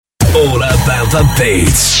All about the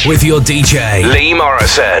beats with your DJ Lee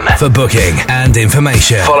Morrison. For booking and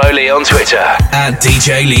information, follow Lee on Twitter at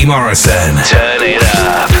DJ Lee Morrison. Turn it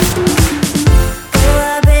up.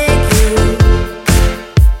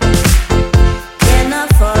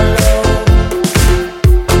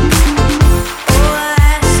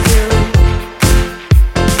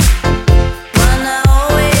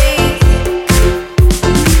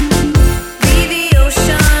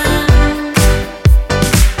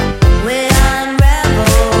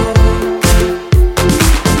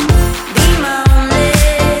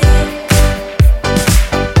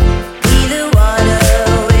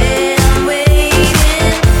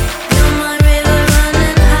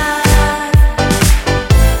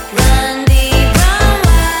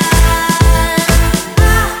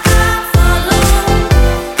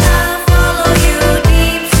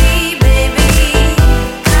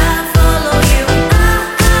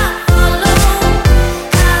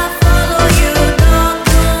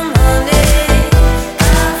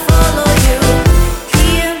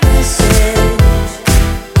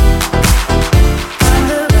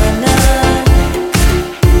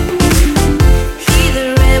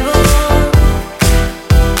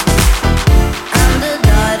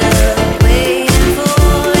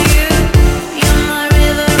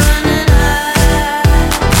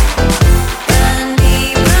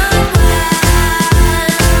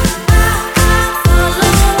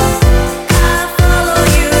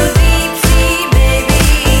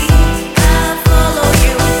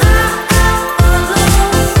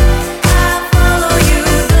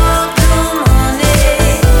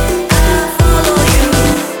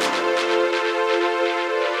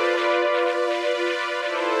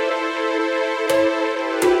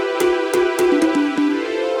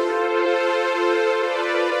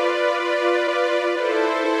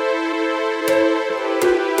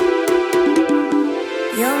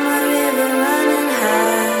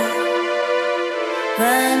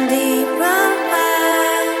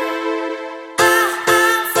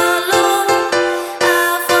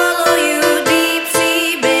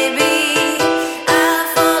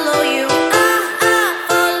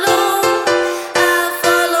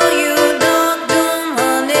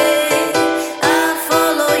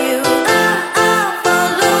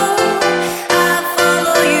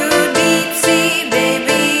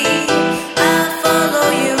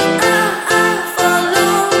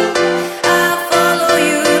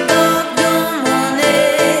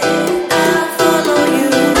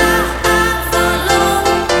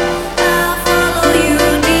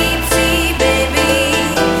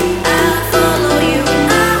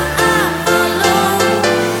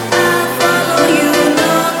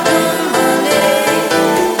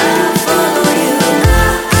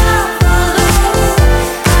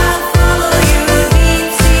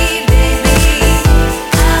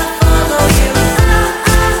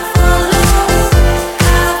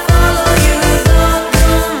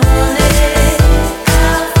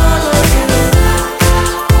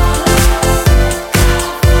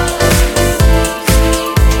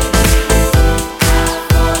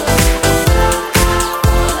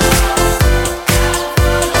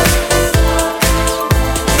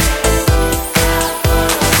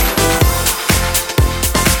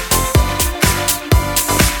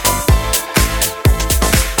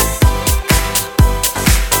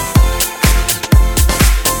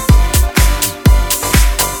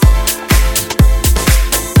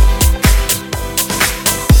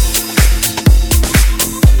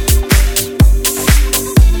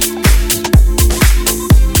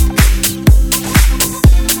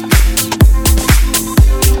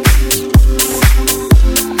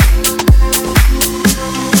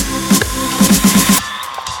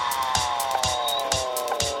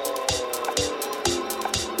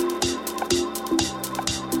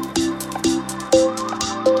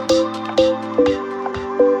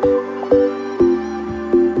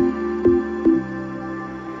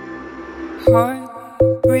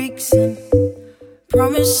 Heartbreaks and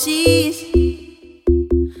promises,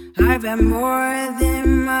 I've had more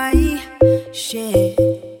than my share.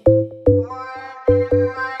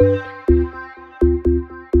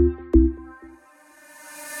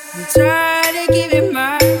 I'm tired of giving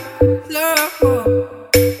my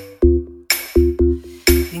love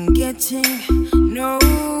and getting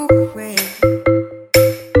nowhere.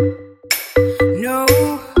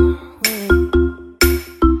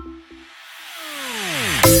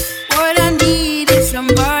 What I need is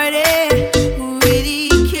somebody who really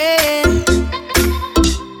cares.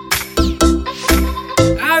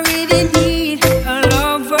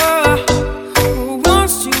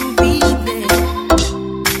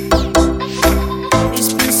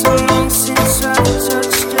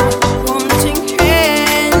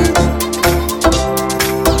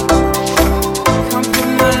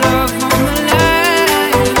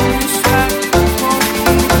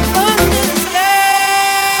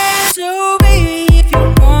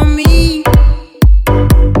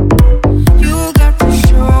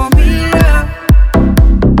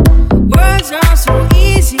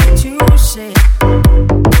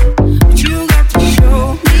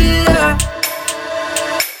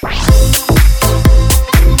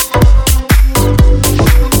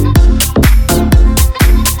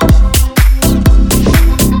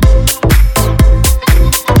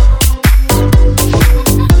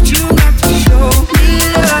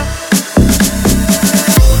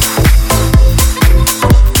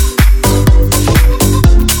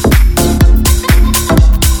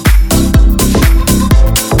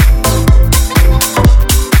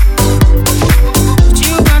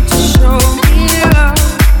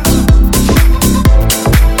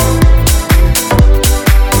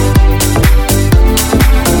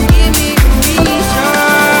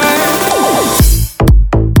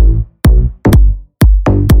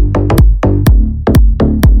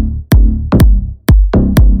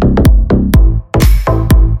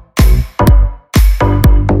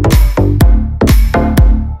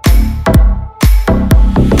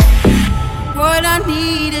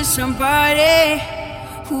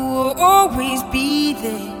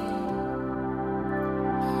 it.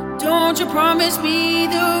 Don't you promise me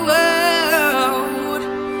the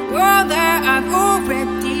world that I've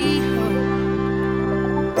already heard.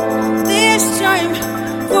 This time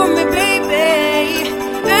for me, baby.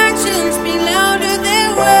 Actions speak louder than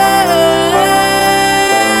words.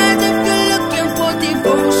 If you're looking for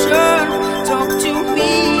devotion, talk to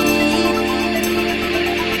me.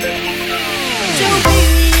 So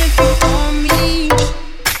baby, if you want me,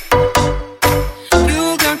 you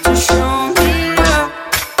got to show me love.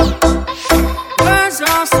 Words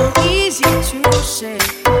are so easy to say,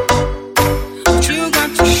 but you got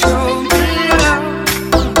to show me love.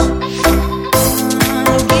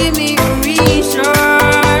 Give me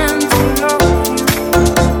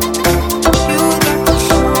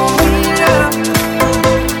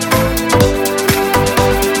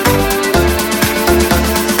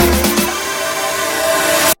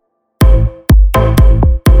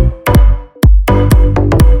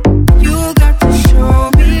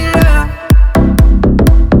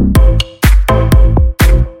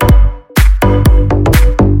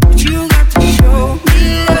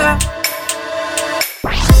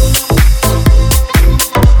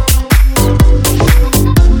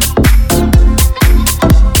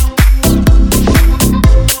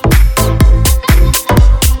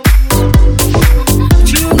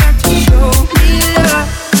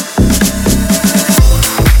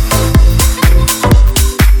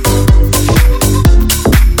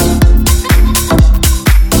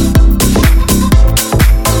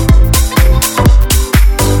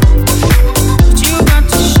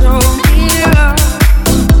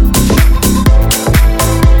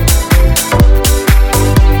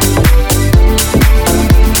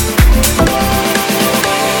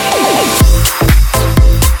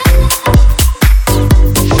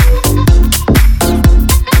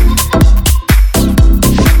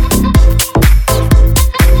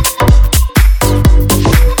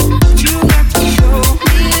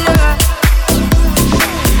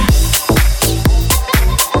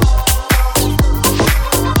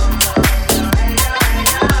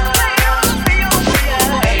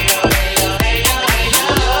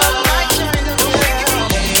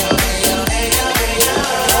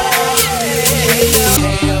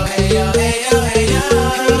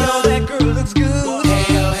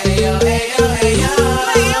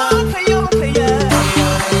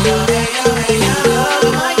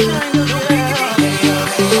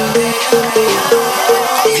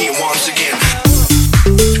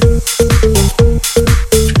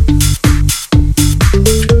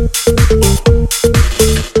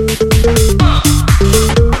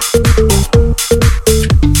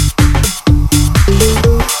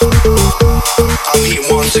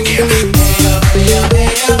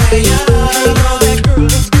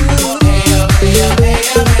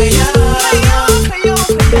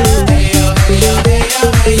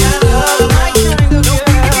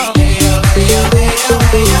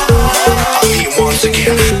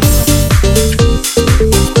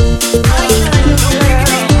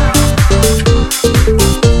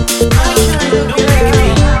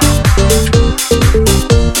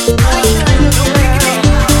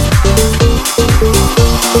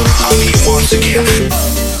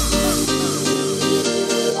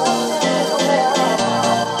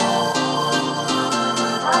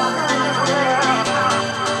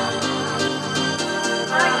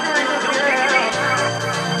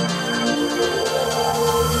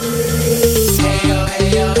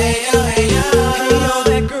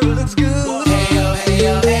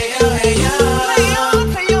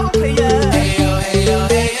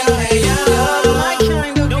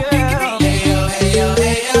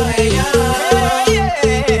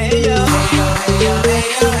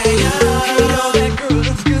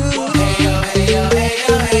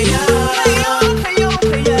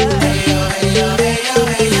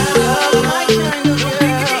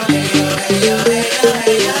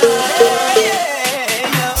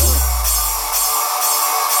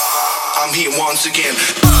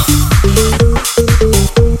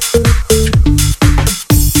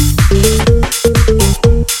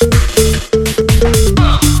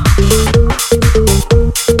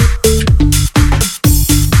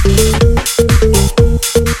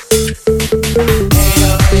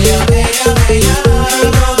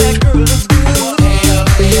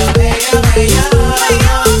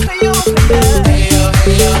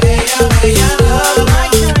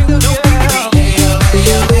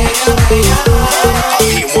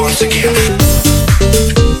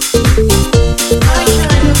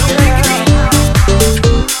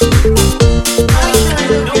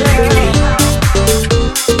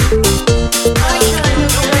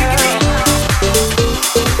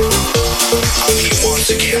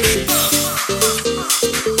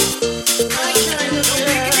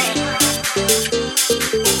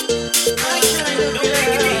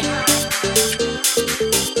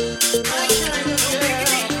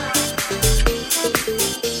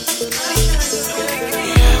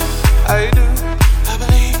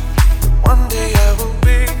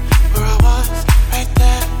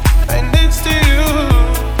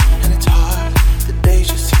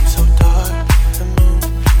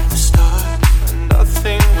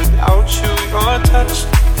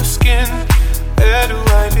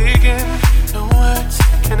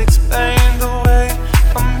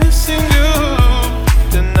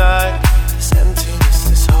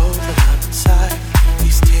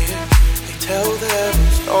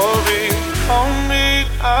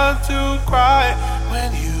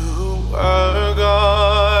were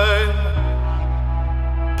gone,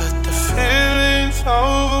 but the feeling's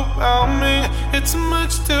overwhelming. It's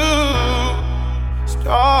much too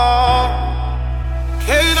strong.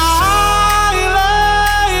 Can I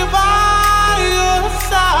lay by your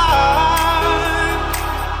side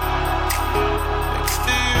next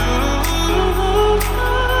to you?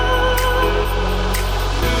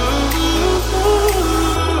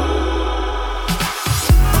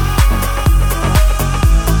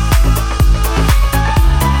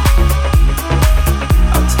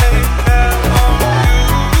 I'll take care of you.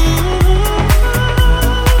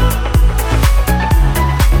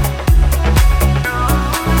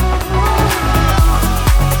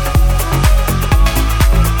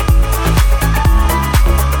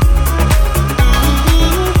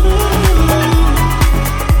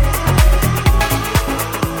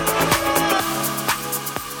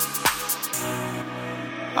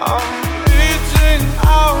 I'm reaching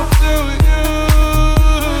out to you.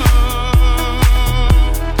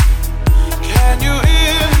 Can you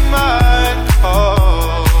hear my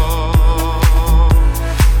call?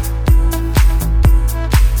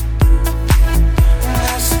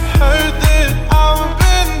 This hurt that I've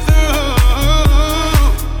been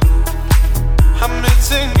through. I'm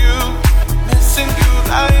missing you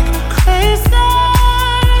like crazy.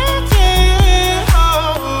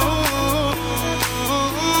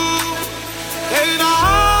 Can I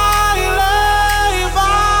lay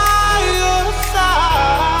by your side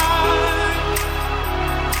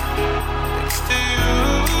next to you?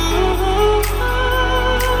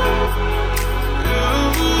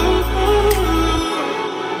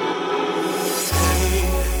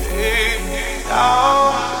 Lay me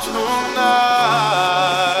down tonight.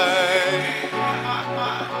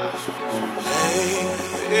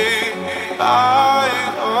 Lay me by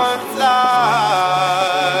your side.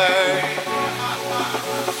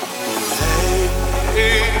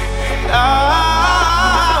 Lay down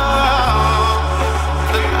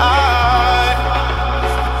tonight.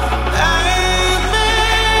 Lay me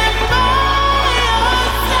by your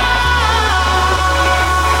side.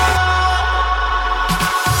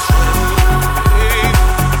 Lay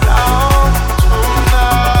down tonight.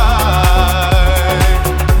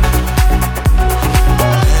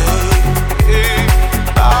 Lay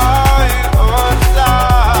by your side.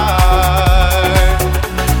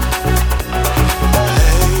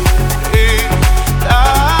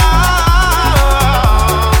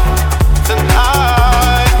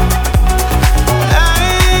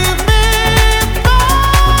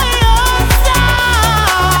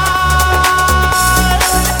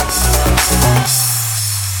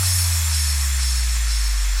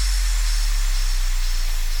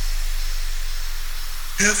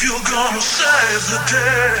 If you're gonna save the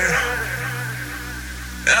day,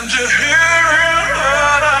 and you're hearing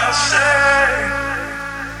what I say,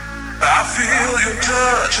 I feel your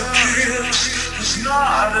touch, a kiss is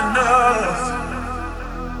not enough.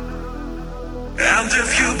 And if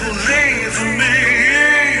you believe in me,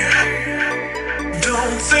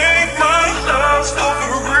 don't think my love's for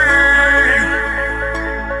free.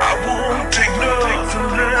 I won't take nothing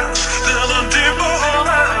less than a deeper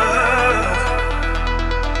love.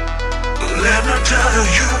 Let me tell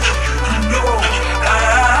you, I know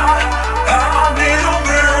I need a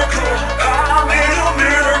miracle. I need a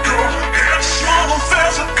miracle. It's small and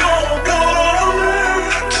physical, but I need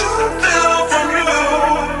to feel from you.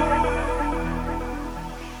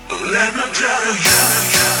 Let me tell you.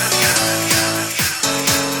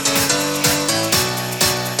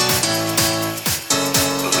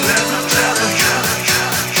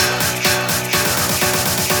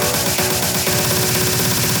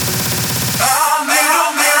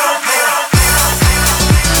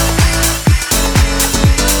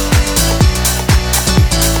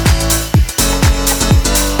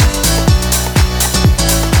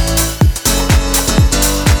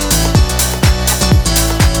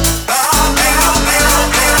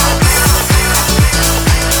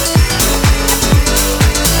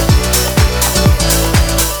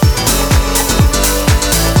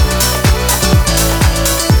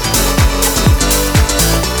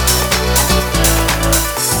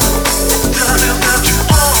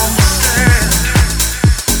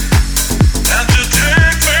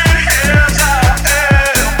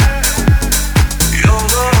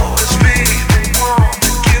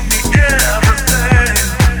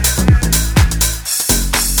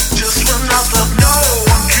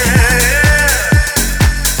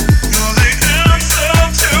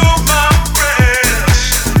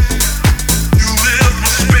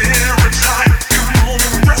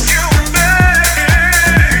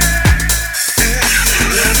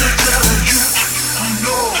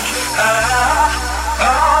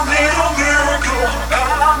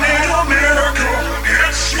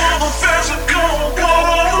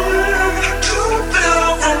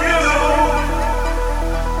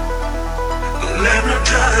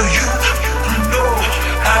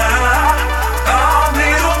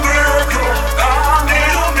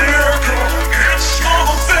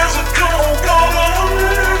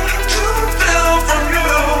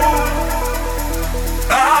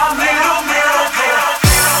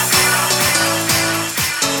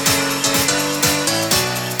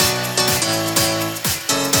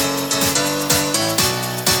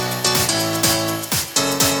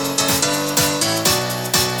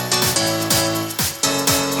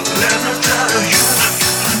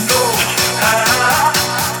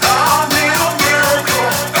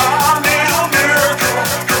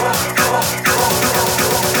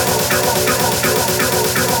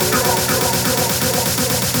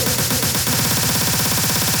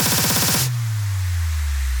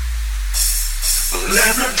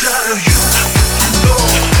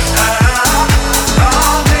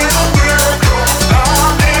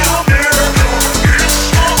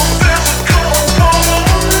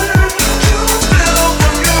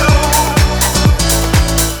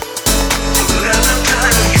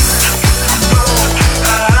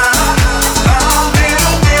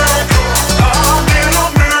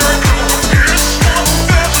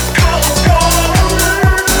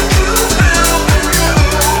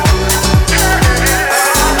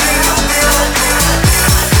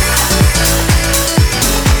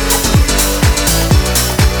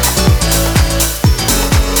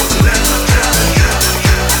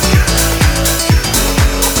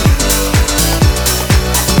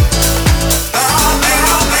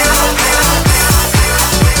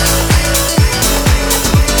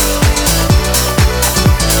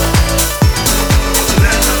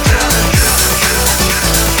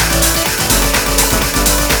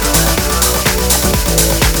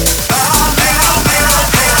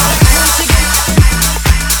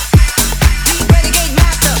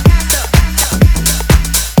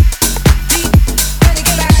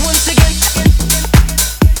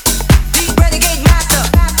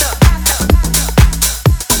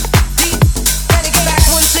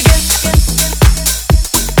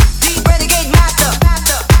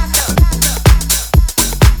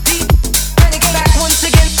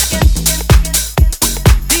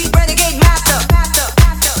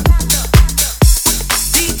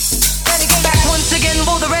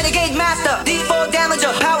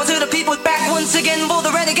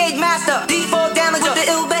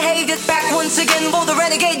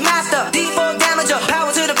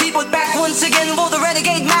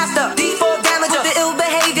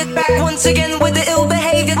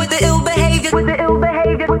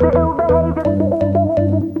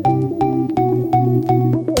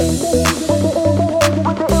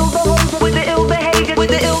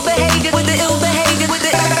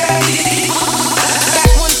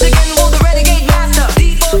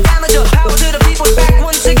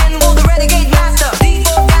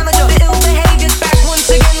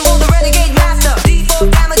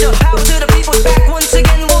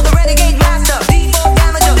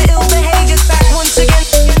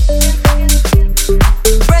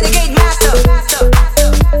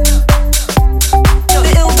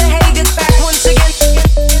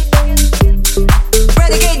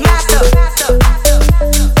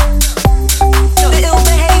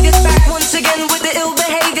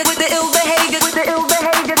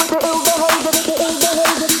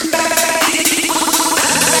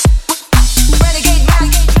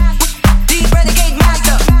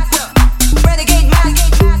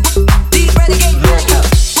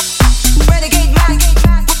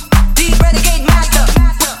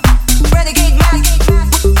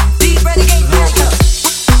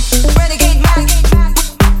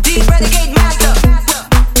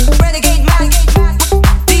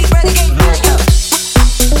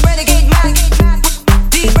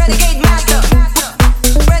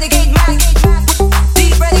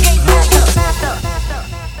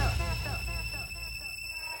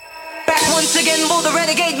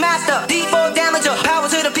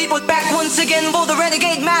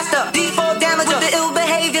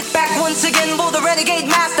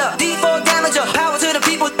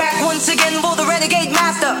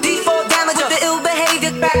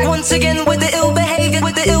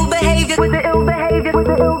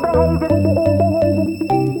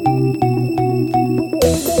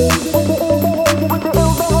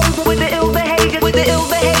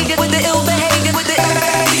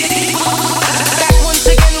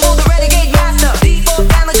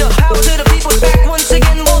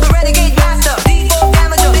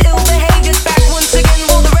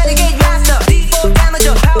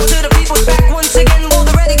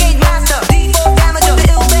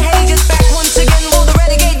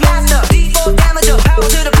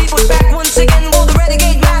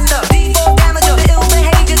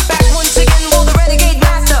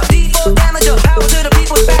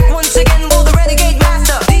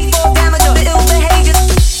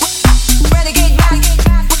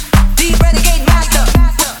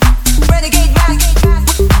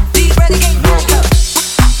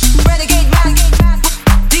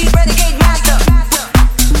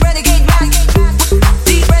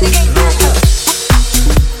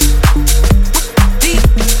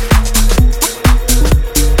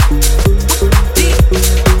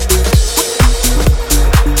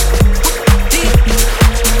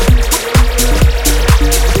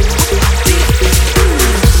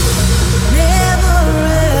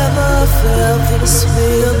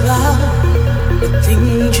 the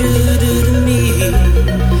things you do to me.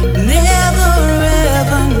 Never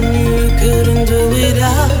ever knew couldn't do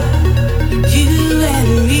without you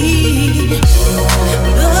and me.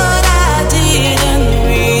 But I didn't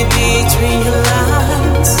read between your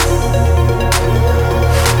lines,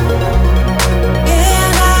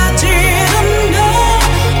 and I didn't know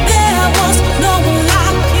there was no one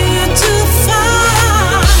like you to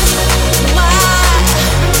find. Why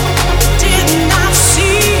didn't I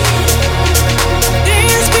see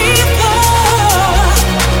this before?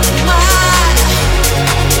 Why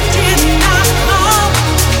didn't I come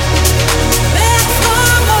back for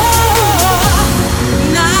more?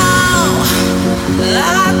 Now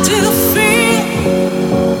I do feel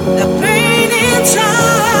the pain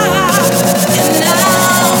inside, and now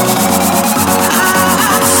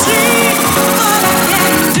I see all I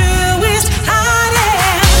can do is hide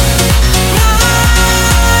it.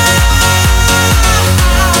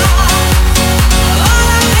 All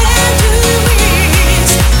I can do is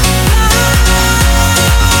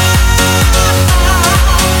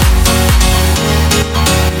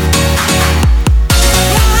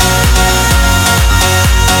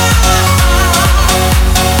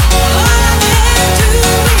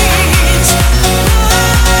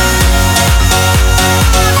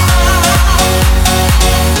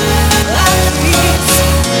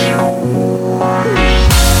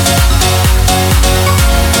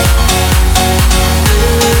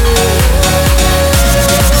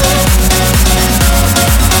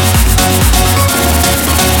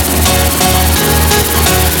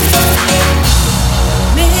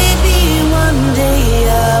maybe one day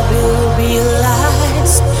I will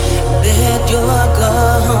realize that you're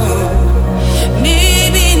gone.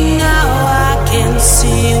 Maybe now I can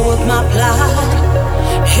see what my plight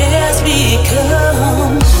has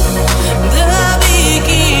become. The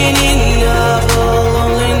beginning of a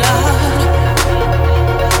lonely night.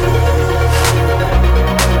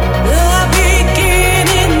 The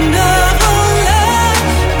beginning of a love,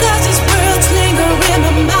 'cause these words linger in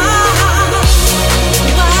my mind.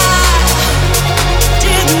 Why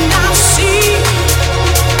didn't I see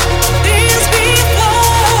this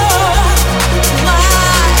before? Why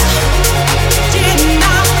didn't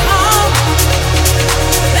I come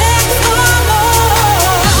back for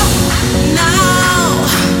more? Now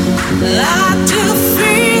I do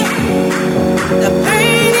feel the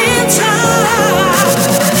pain inside,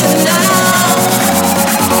 and now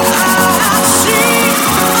I see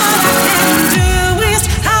all I can do is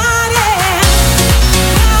hide it.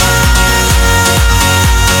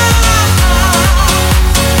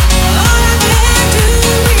 All I can do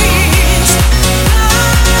is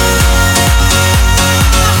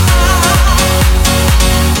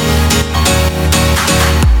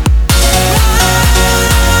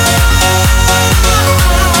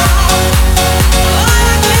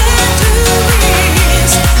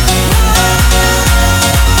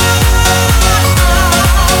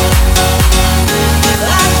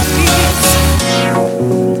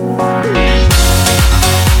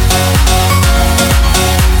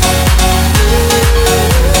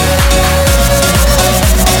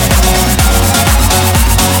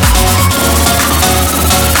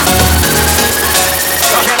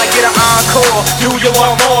Can I get an encore? Do you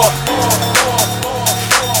want more?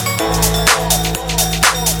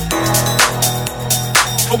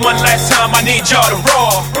 For one last time, I need y'all to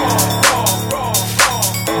roar.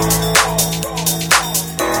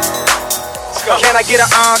 Can I get an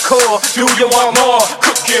encore? Do you want more?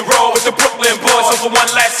 Cook and roll with the Brooklyn boys. So for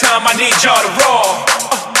one last time, I need y'all to roar.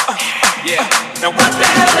 Yeah. Now what the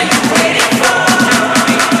hell are you waiting for?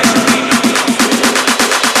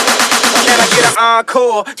 Can I get an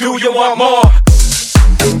encore? Do you want more?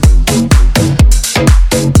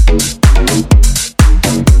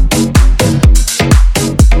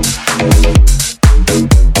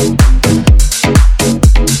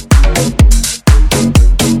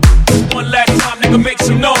 One last time, nigga, make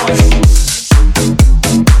some noise.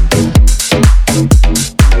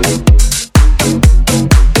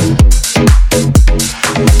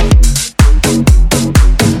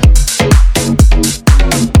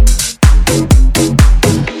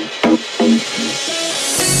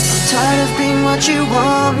 Tired of being what you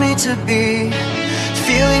want me to be,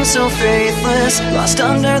 feeling so faithless, lost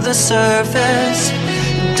under the surface.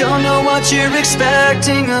 Don't know what you're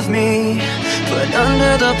expecting of me, but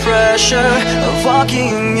under the pressure of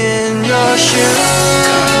walking in your shoes.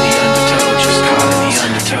 Caught in the undertow, just caught in the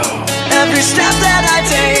undertow. Every step that I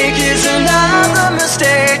take is another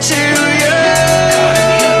mistake to you. Caught in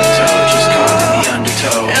the undertow, just caught in the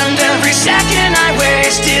undertow. And every second I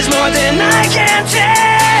waste is more than I can take.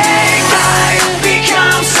 I've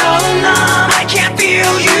become so numb, I can't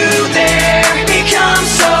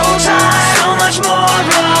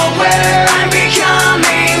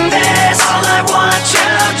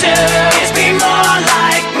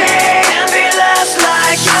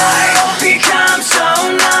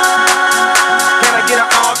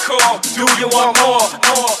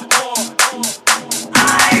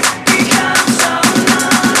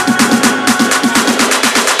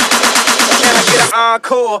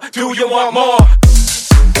encore? Do you want more?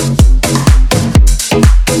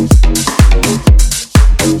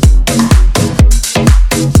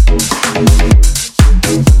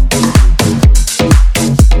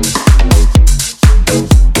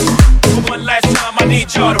 One last time, I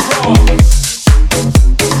need y'all to roll.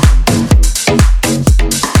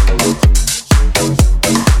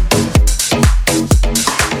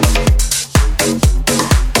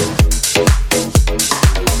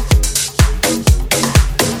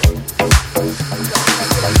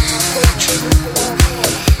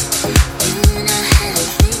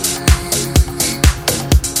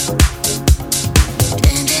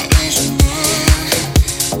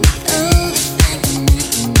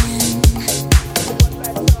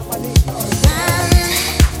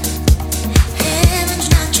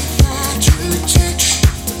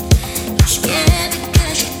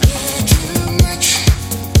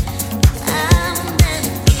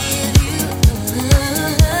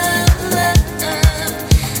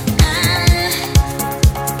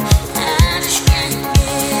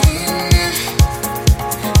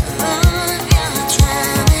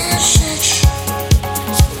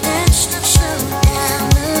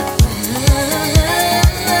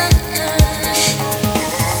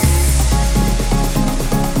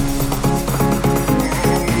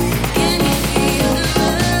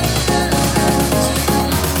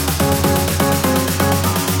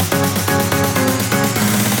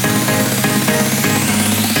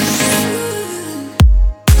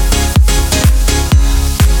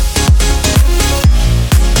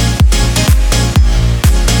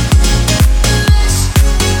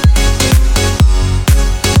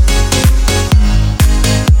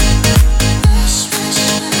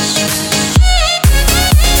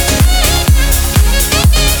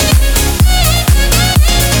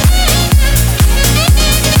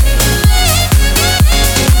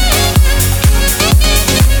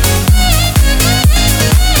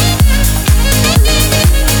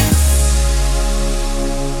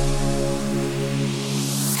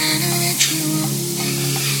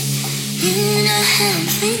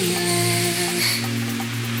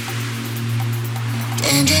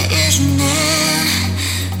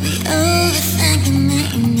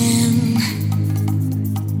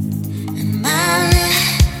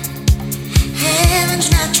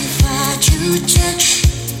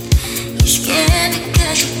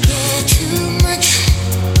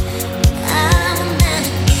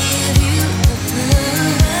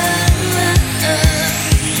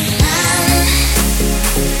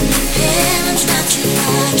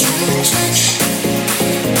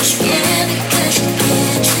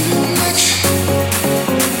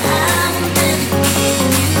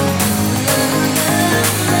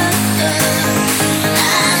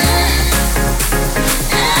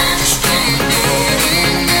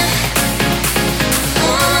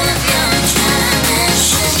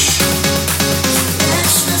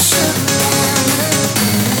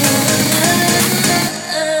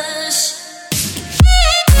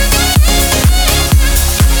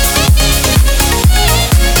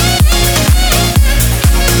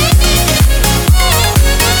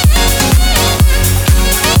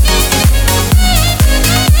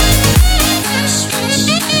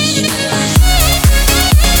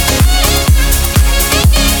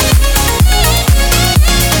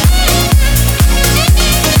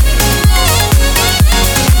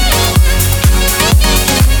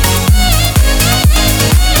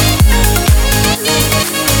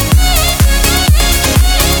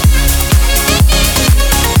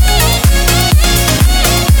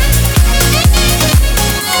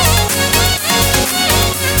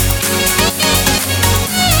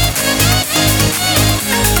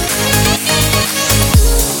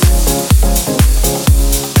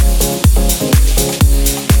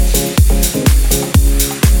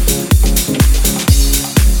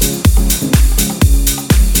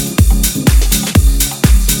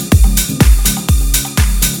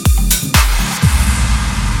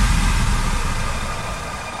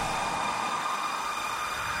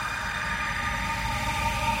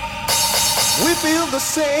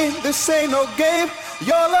 This ain't no game.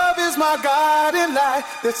 Your love is my guiding light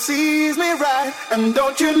that sees me right. And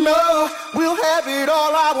don't you know, we'll have it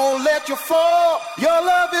all, I won't let you fall. Your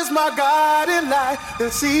love is my guiding light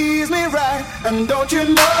that sees me right. And don't you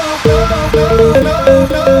know, no, no, no,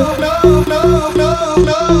 no, no, no, no,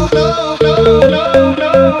 no, no,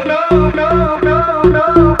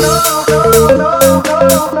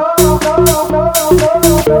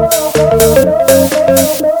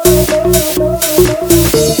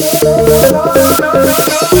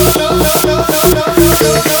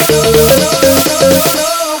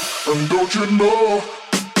 and don't you know?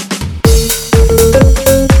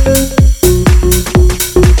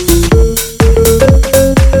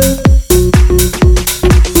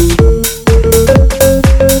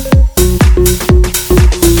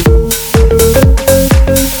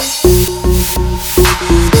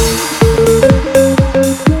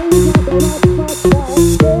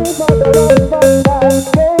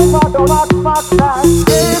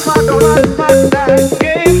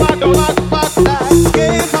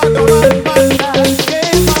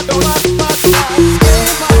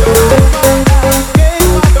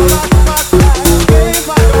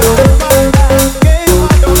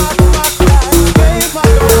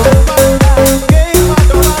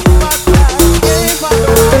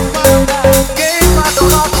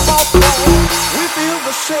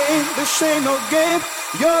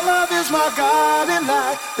 Your love is my guiding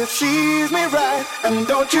light that sees me right. And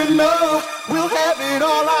don't you know, we'll have it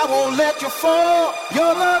all, I won't let you fall.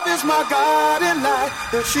 Your love is my guiding light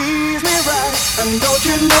that sees me right. And don't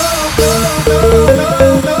you know,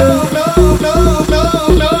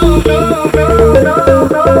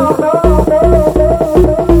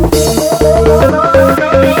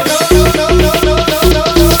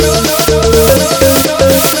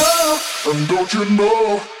 and don't you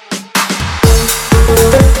know.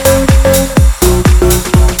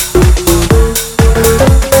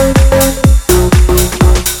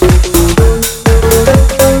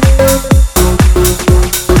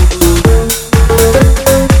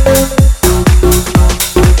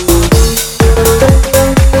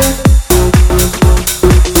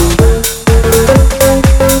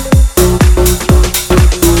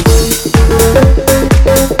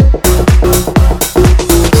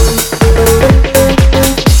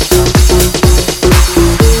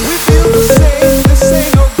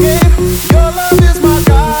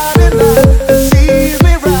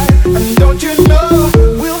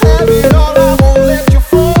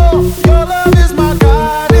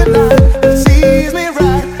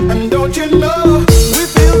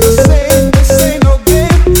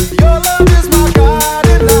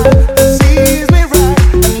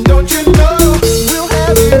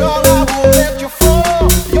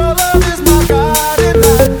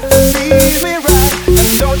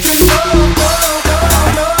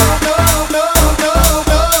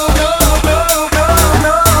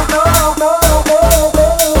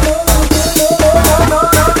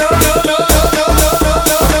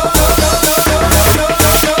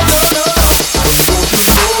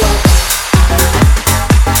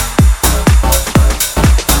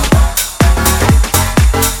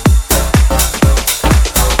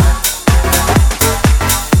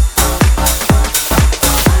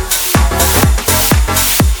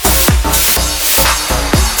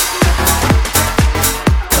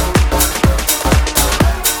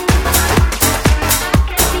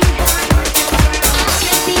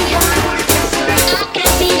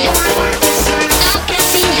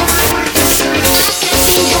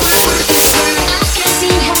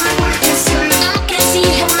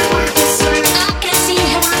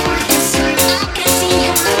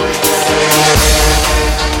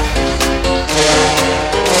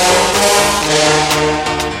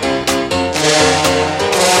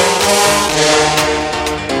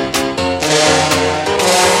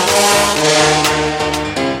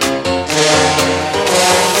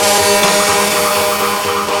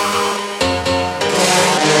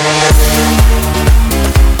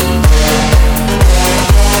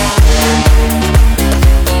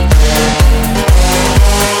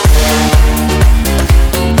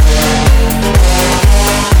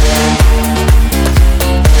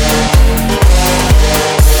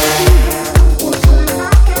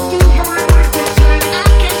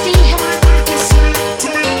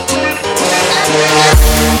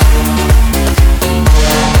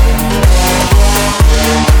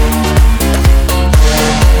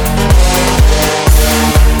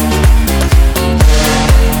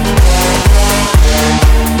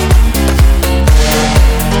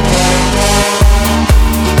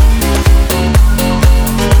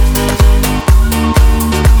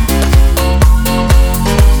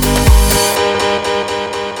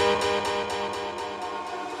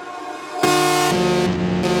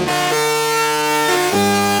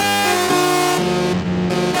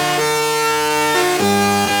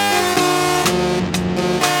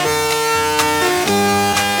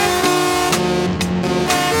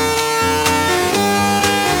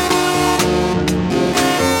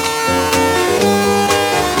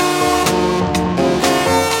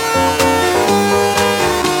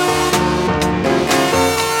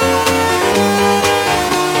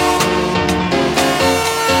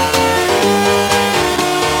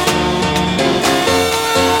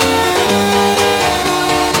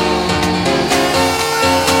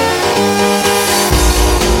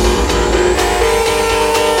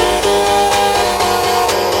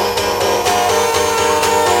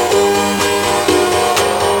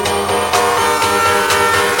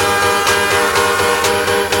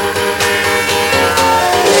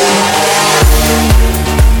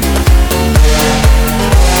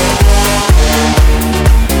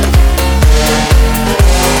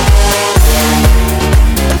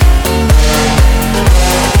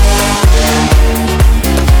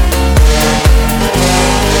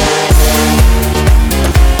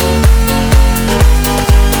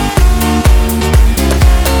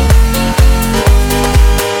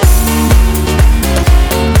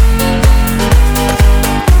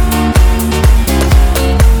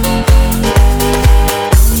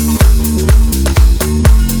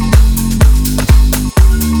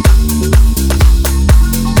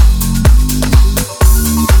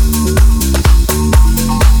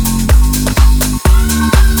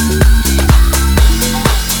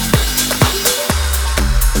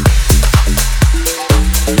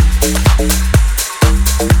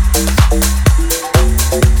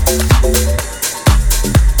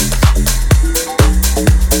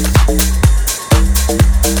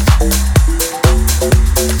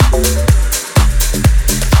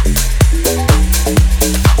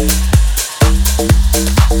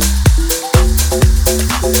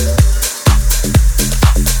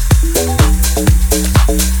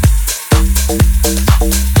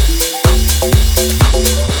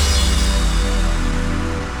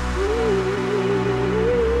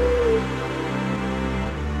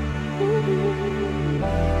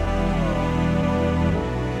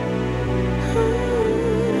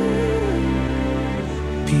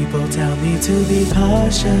 People tell me to be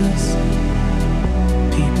cautious.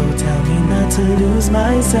 People tell me not to lose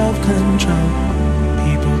my self-control.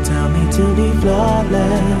 People tell me to be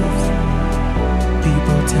flawless.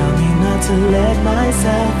 People tell me not to let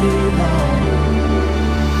myself be wrong.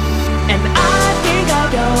 And I think I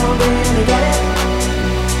don't really get it.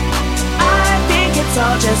 I think it's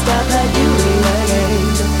all just a peculiar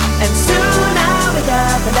game. And soon I'll wake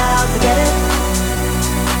up and I'll forget it.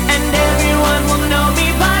 And everyone will know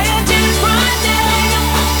me by a different name.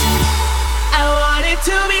 I want it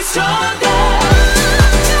to be stronger.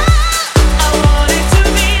 I want it to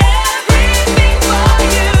be everything for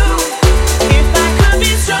you. If I could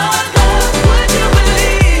be stronger, would you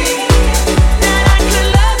believe that I could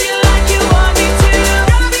love you like you want me to?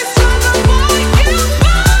 I'll be stronger for you.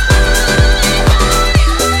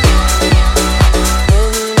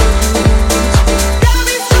 I'll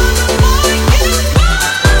be stronger for you.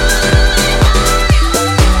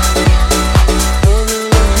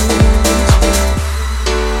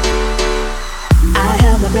 I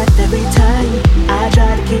held my breath every time I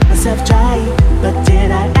tried to keep myself dry. But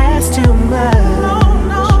did I ask too much? No.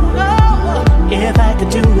 If I could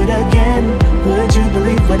do it again, would you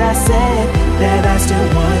believe what I said? That I still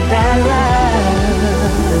want that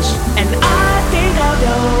rush. And I think I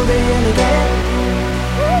don't really get it.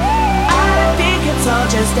 I think it's all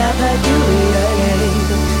just a peculiar game.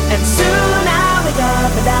 And soon I'll wake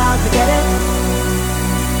up and I'll forget it.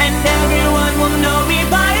 And everyone will know me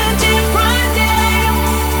by a different name.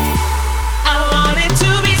 I want it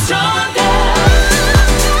to be stronger.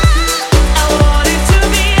 I want it to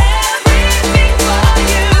be everything for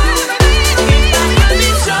you. If I could be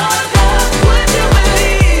stronger, would you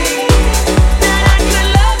believe that I could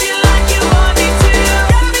love you like you want me to?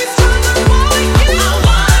 I'll be stronger for you. I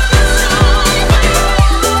want to be strong for you.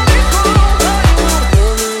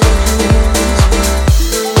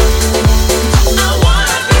 I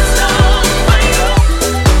wanna be strong for you.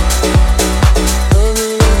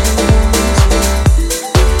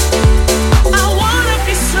 I wanna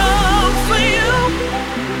be strong for you.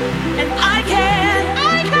 And I can.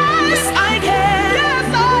 Yes, I can.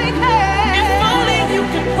 If only you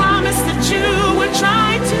can promise that you would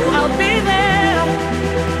try to. I'll be there.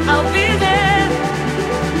 I'll be there.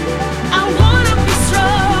 I wanna be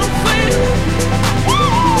strong for you.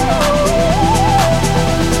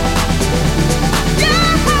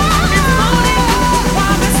 If only you can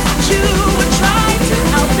promise that you would try to.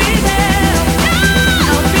 I'll be there.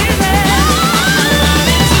 I'll be there. I want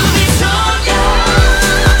it to be stronger.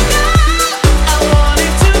 I want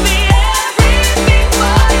it to be everything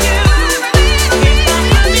for you. If I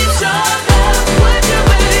could be stronger, would you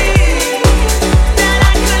believe that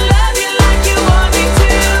I could love you like you want me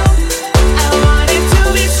to? I want it to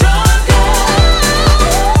be stronger.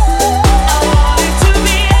 I want it to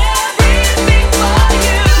be everything for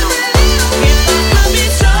you. If I could be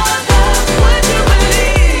stronger, would you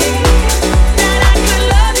believe that I could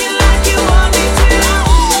love you like you want me to?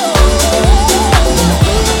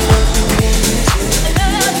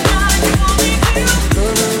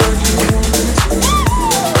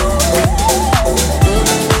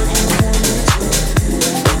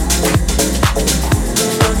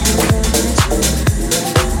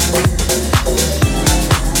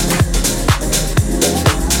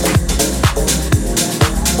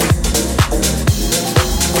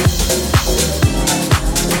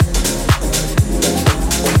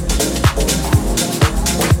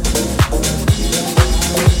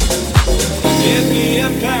 Give me a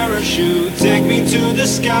parachute, take me to the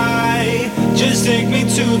sky. Just take me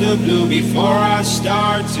to the blue before I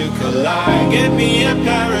start to collide. Give me a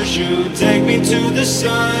parachute, take me to the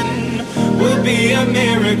sun. Would be a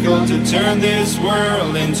miracle to turn this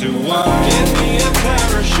world into one. Give me a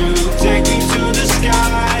parachute, take me to the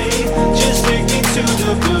sky. Just take me to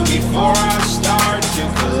the blue before I start to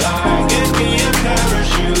collide. Give me a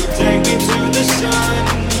parachute, take me to the sun.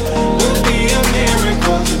 Would be a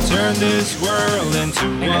miracle to turn this world into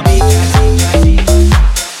one.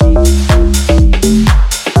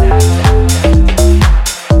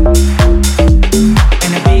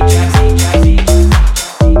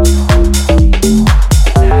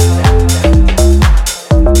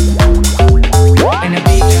 And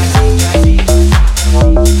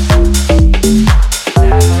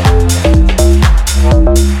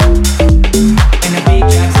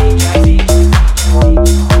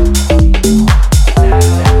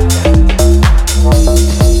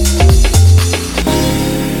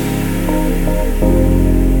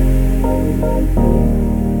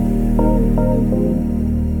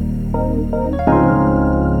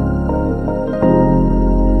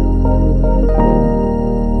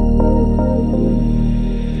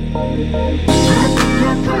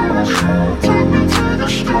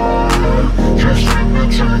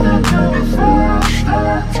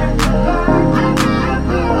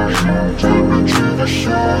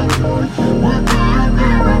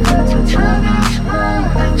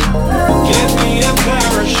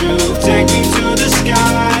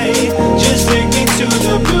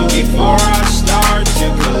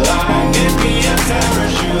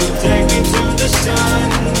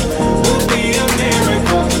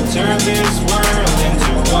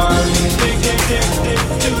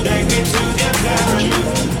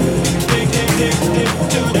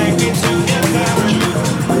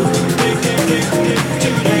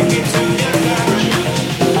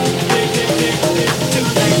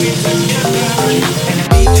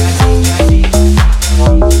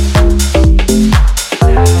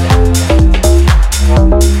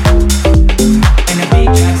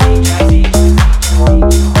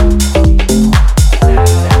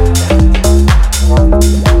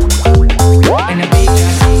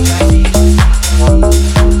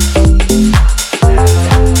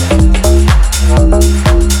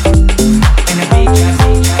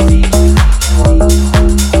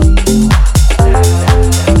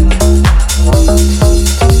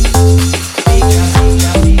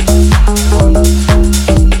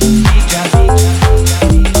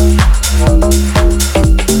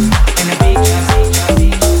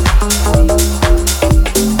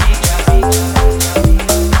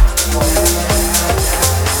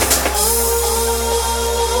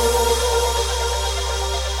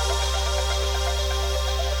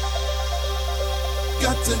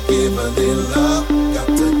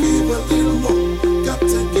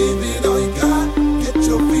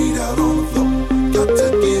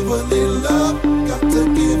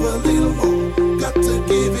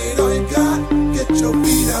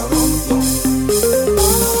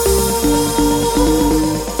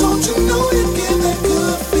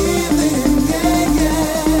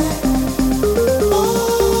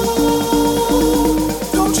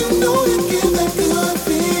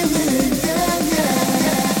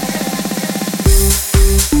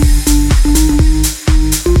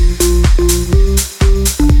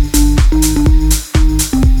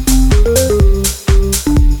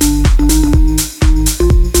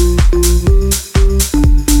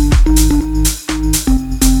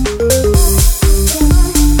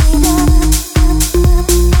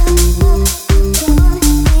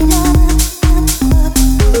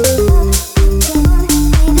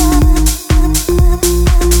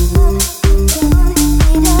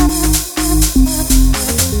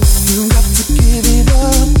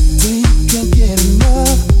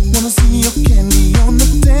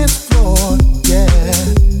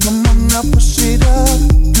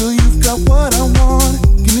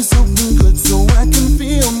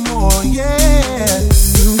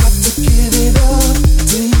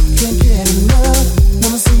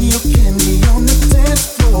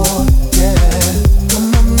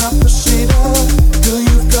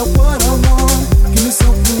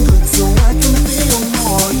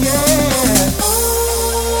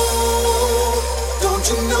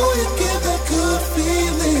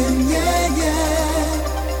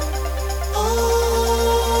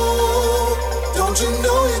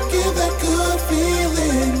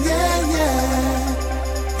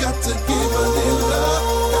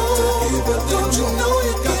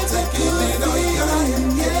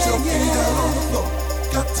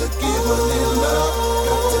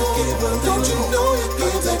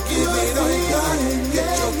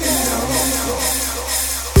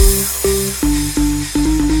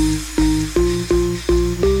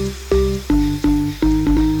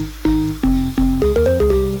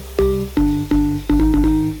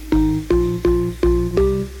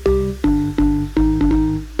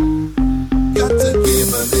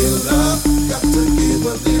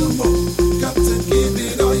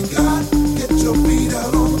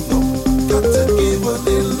Got to give a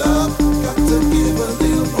little love, got to give a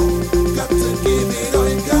little more, got to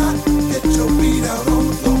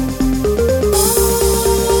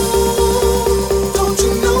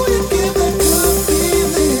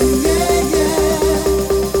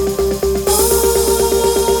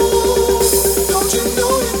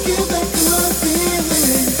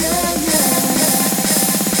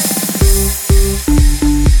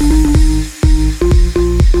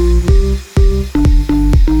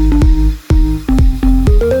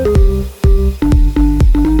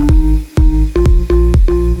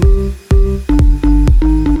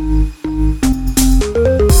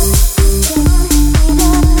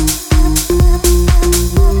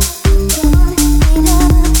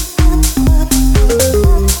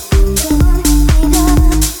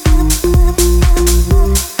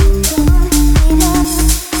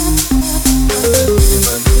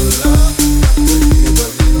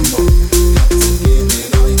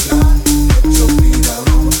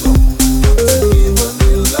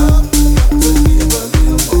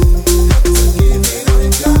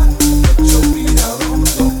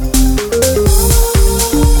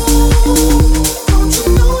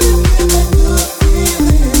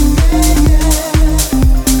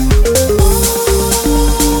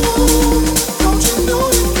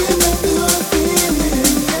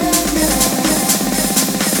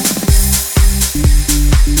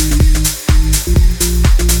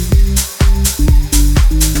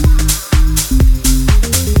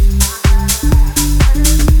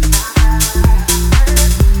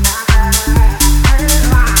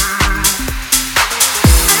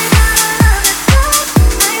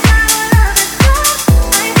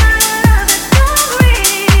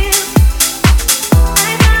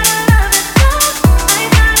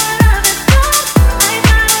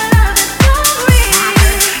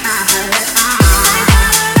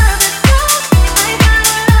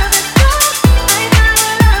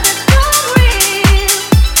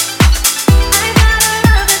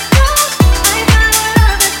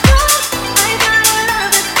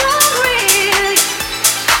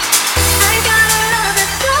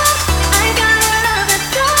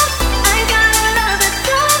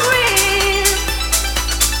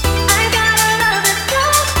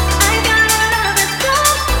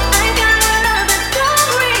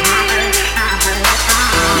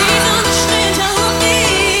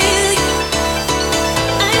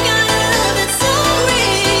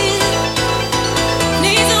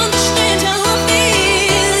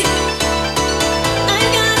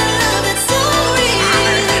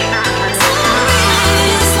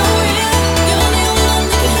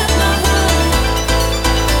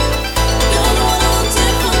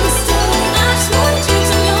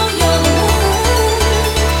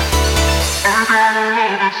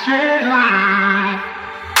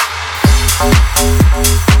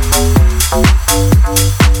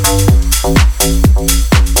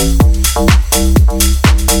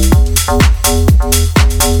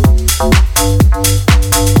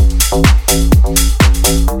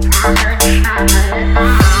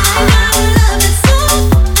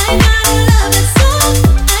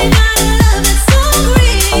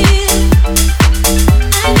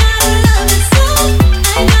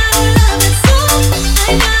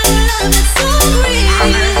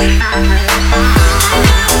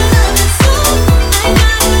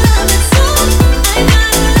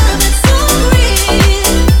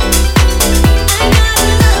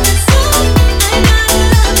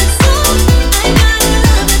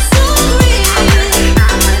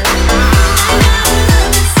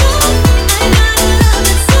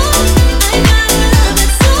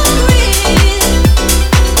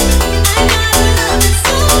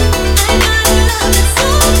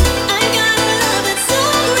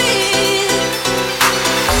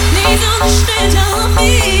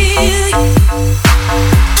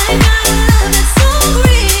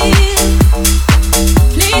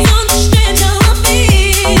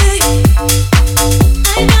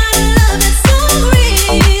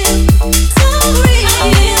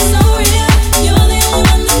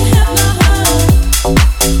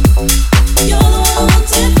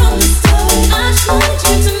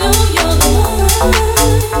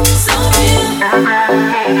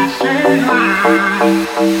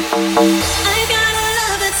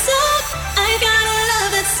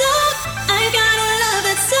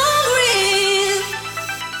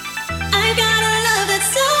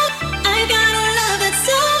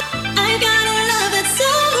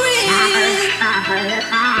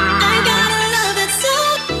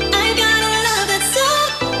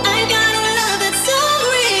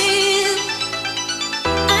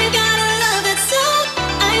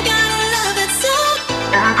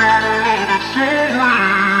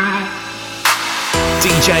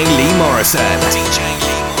Morrison. DJ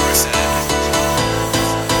Lee Morrison.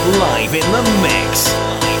 Live in the mix.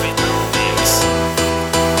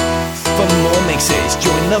 For more mixes,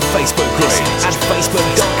 join the Facebook group at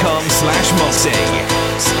facebook.com/Moxie.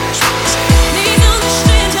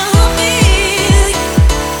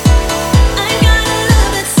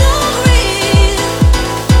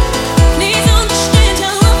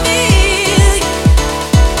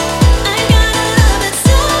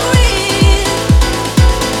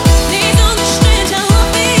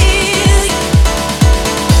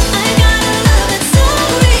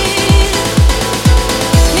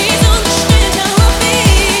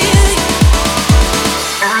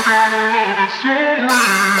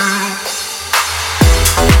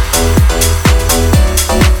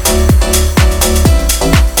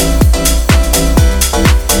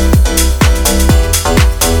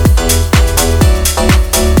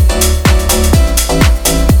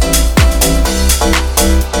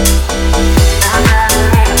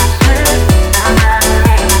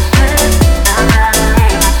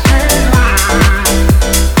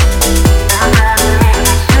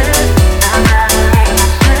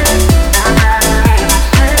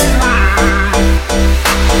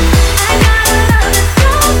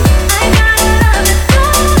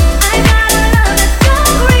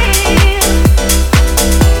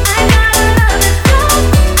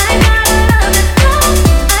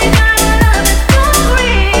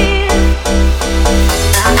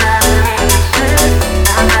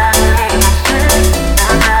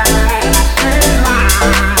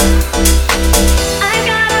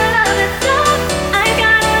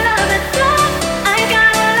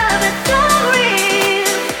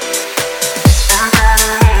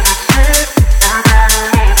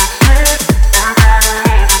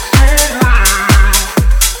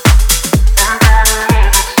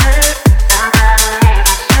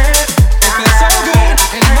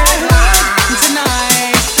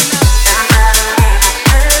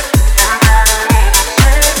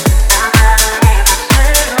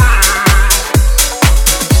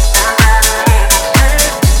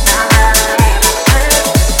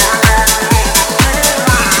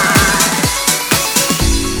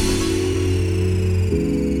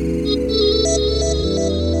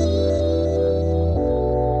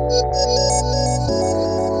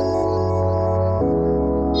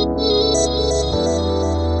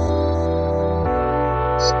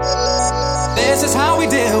 This is how we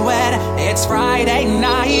do it. It's Friday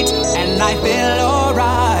night and I feel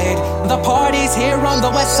alright. The party's here on the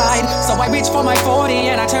west side, so I reach for my 40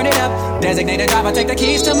 and I turn it up. Designated driver, take the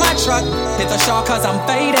keys to my truck. Hit the shore cause I'm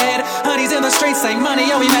faded. Honey's in the streets, say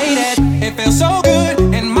money, oh we made it. It feels so good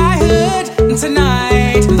in my hood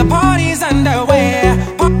tonight. The party's underway,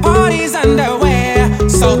 party's underway.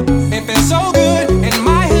 So it feels so good in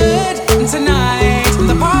my hood tonight.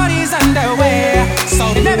 The party's underway. So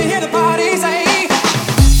let me hear the party say.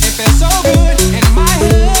 It feels so good in my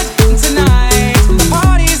hood tonight. The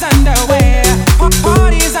party's underway,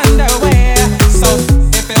 party's underway. So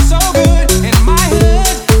it feels so good in my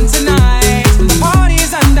hood tonight. The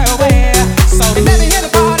party's underway. So let me hear the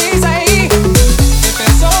party say. It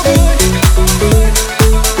feels so good.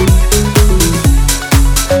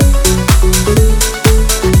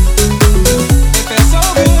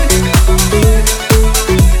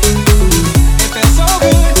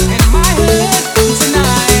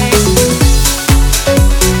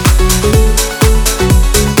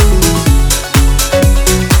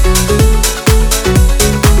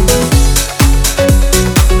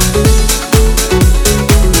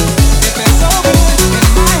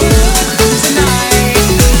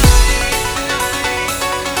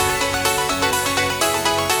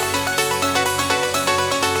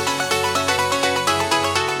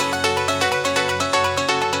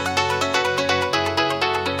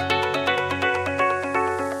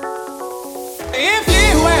 If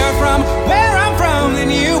you were from where I'm from, then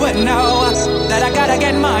you would know that I gotta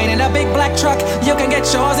get mine in a big black truck. You can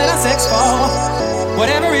get yours in a 6-4.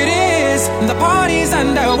 Whatever it is, the party's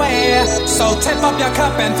underway. So tip up your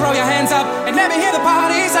cup and throw your hands up and let me hear the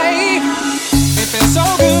party say. It feels so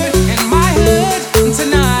good in my hood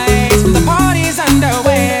tonight. The party's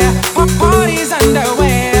underway, party's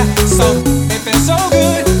underway. So it feels so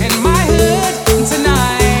good in my hood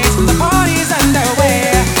tonight. The party's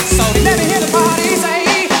underway. So let me hear the party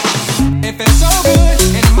say. It feels so good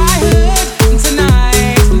in my hood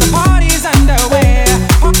tonight. The party's underway,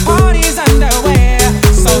 party's underway.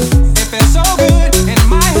 So it feels so good in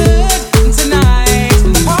my hood tonight.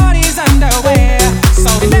 The party's underway.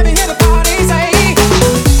 So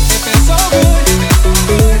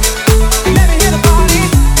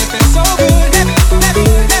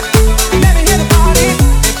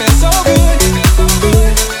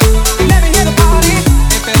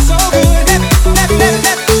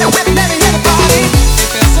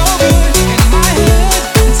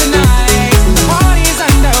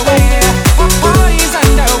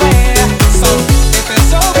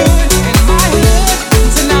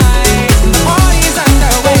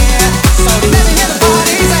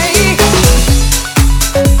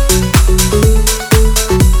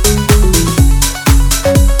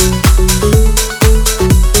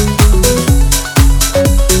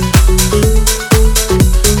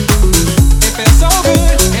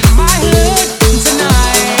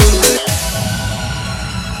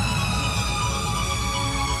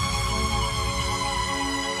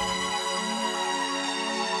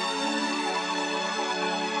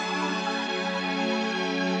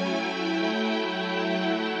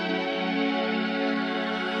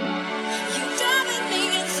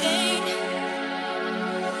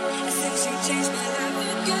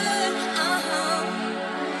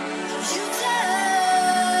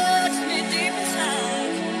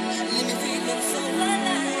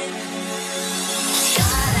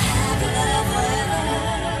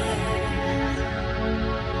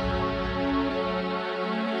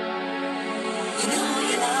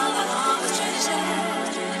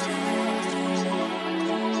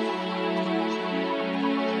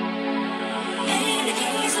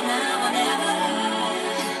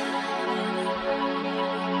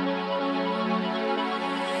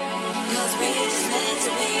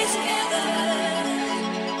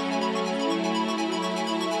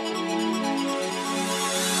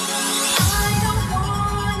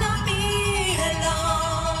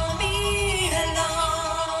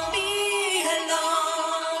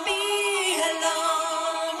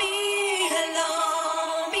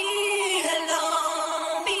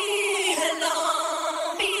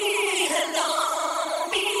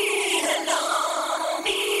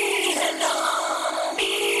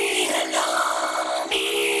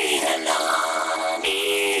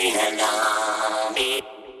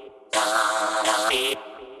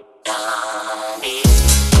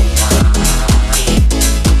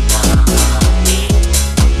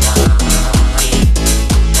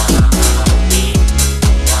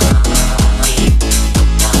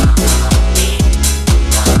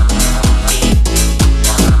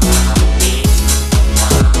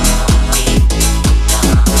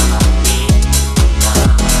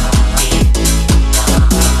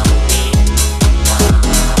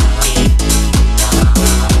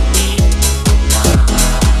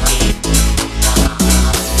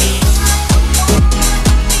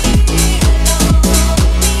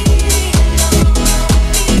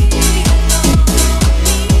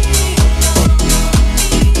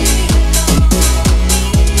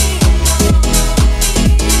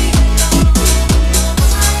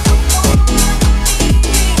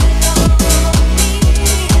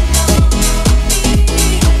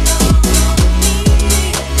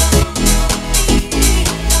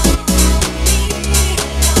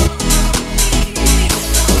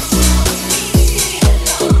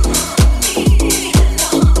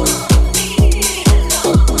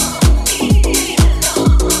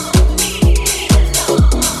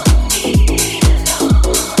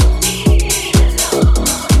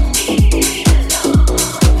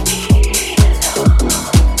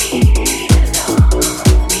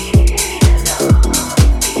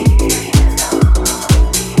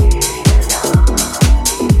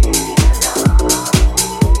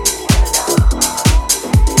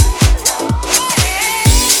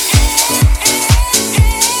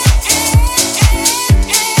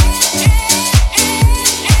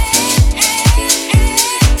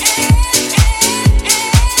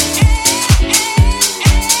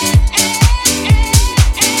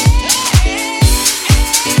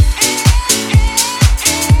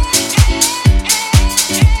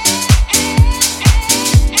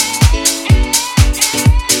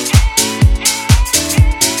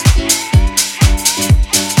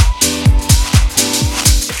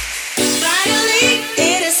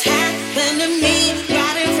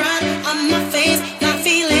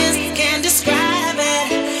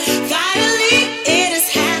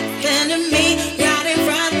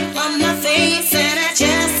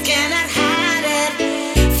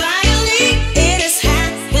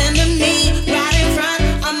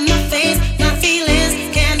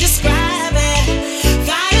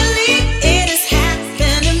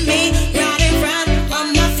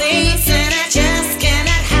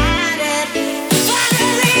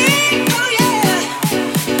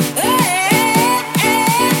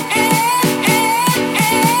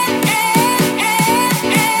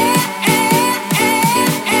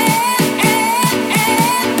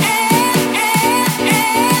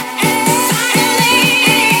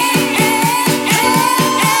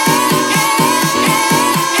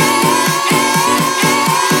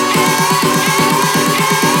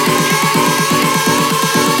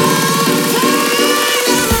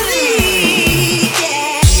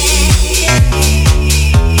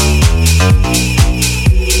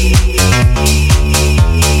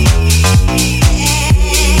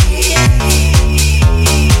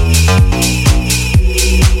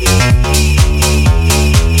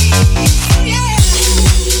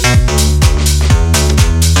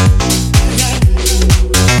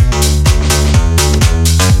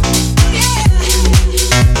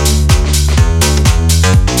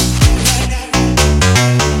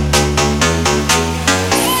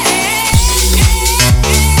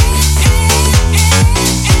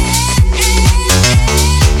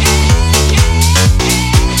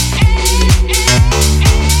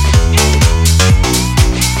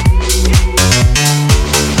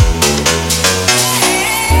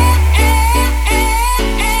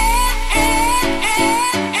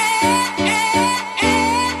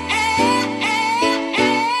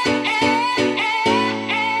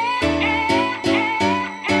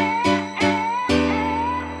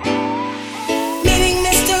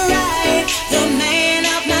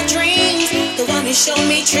you show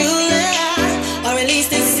me true love, or at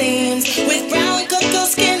least it seems. With brown cocoa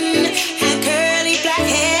skin and curly black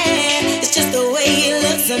hair, it's just the way he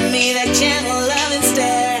looks at me, that gentle loving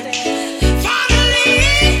stare.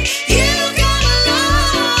 Finally, you come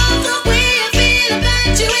along. The way I feel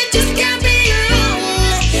about you, it just can't be wrong.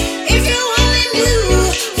 If you only knew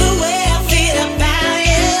the way I feel about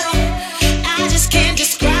you, I just can't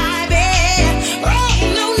describe it. Oh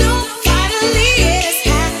no, no, finally it has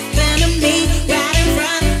happened to me right in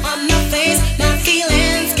front of my face. My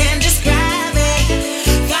feelings can't describe it.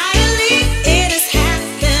 Finally it has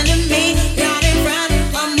happened to me right in front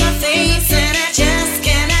of my face, and I just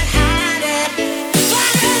cannot hide it.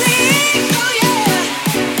 Finally, oh yeah.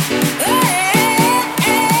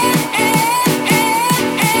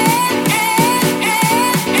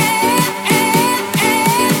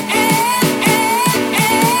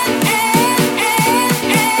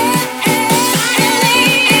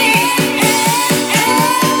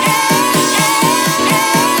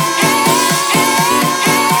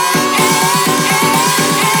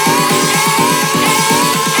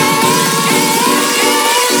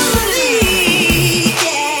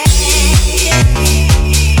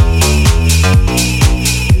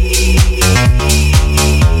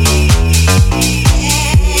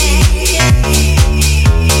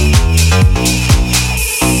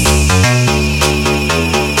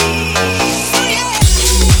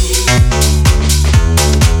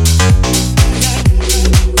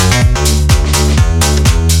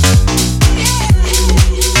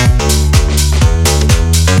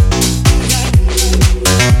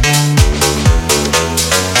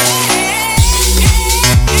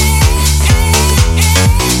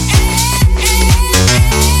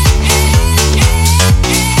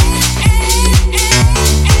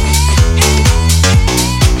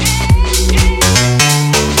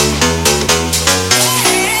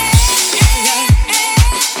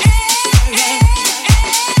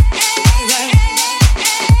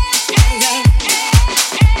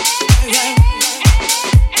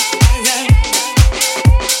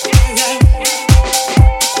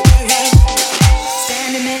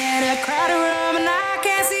 Standing in a crowded room and I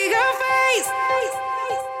can't see your face.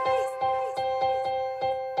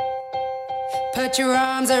 Put your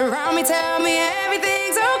arms around me, tell me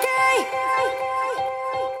everything's okay.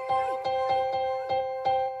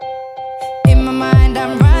 In my mind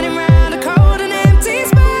I'm running round a cold and empty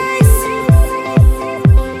space.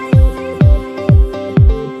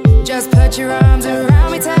 Just put your arms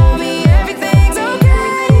around me, tell me everything's okay.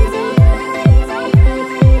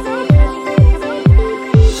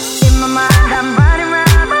 In my mind I'm running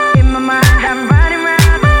round. In my mind I'm running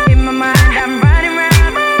round. In my mind I'm running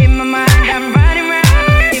round. In my mind I'm running round.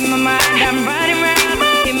 In my mind I'm running round.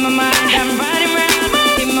 In my mind I'm running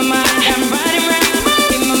round. In my mind I'm running round.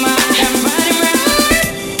 In my mind I'm running round.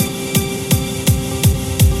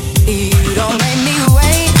 You don't make me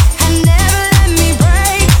wait and never let me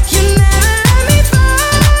break. You never let me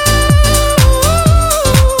fall.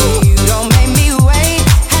 You don't make me wait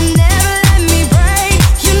and never let me break.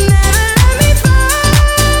 You never let me fall.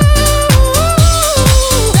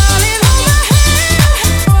 Darling, hold my hand.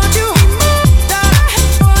 Won't you? Darling,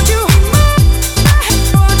 won't you?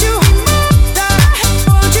 Won't you? Darling,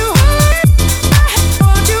 won't you?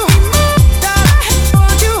 Won't you? Darling, won't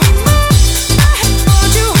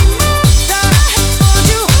you? Won't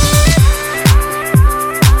you?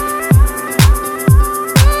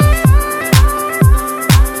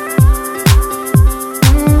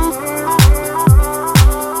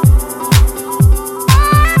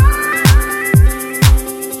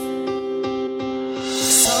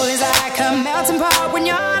 Soul is like a melting pot when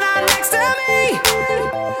you're not next to me.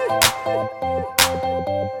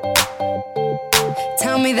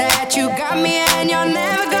 Tell me that you got me and you're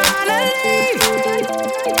never gonna leave.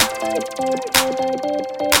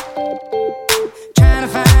 Trying to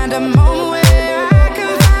find a moment where I can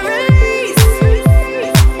find release.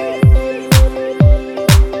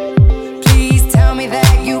 Please tell me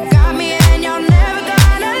that you got me and you're never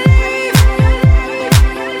gonna leave.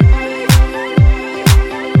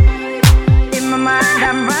 In my mind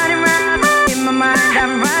I'm running round. In my mind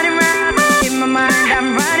I'm running round. In my mind I'm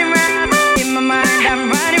running round. In my mind I'm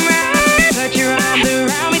running round. Put your arms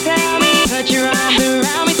around me, tell me. Put your arms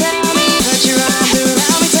around me, tell me. Put your arms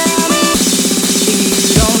around me, tell me.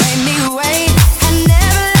 You don't make me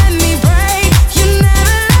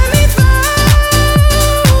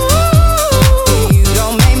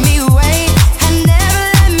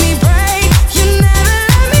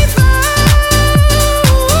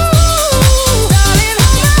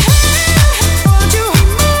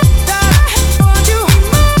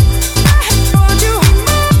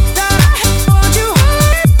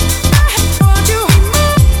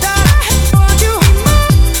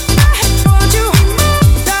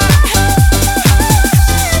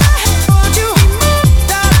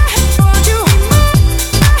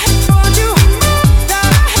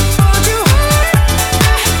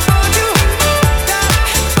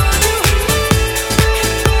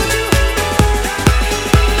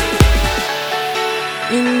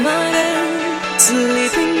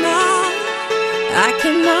I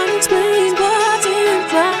cannot explain what's in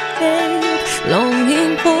my head.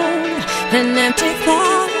 Longing for an empty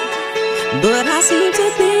thought, but I seem to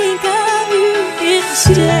think of you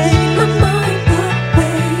instead. My mind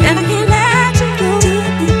away, and I can't let you go.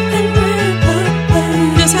 And ran away,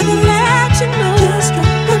 just had to let you know. Just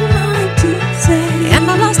struck a line to say, and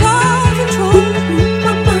I lost all control.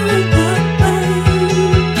 My mind away.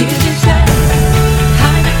 You can say,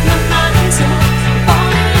 I got my mind so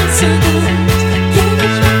falling so good. You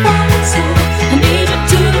get my falling so. I need you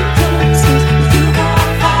to be close. You are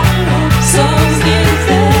fire, so get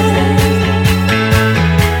there.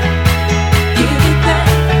 You get there.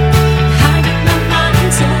 I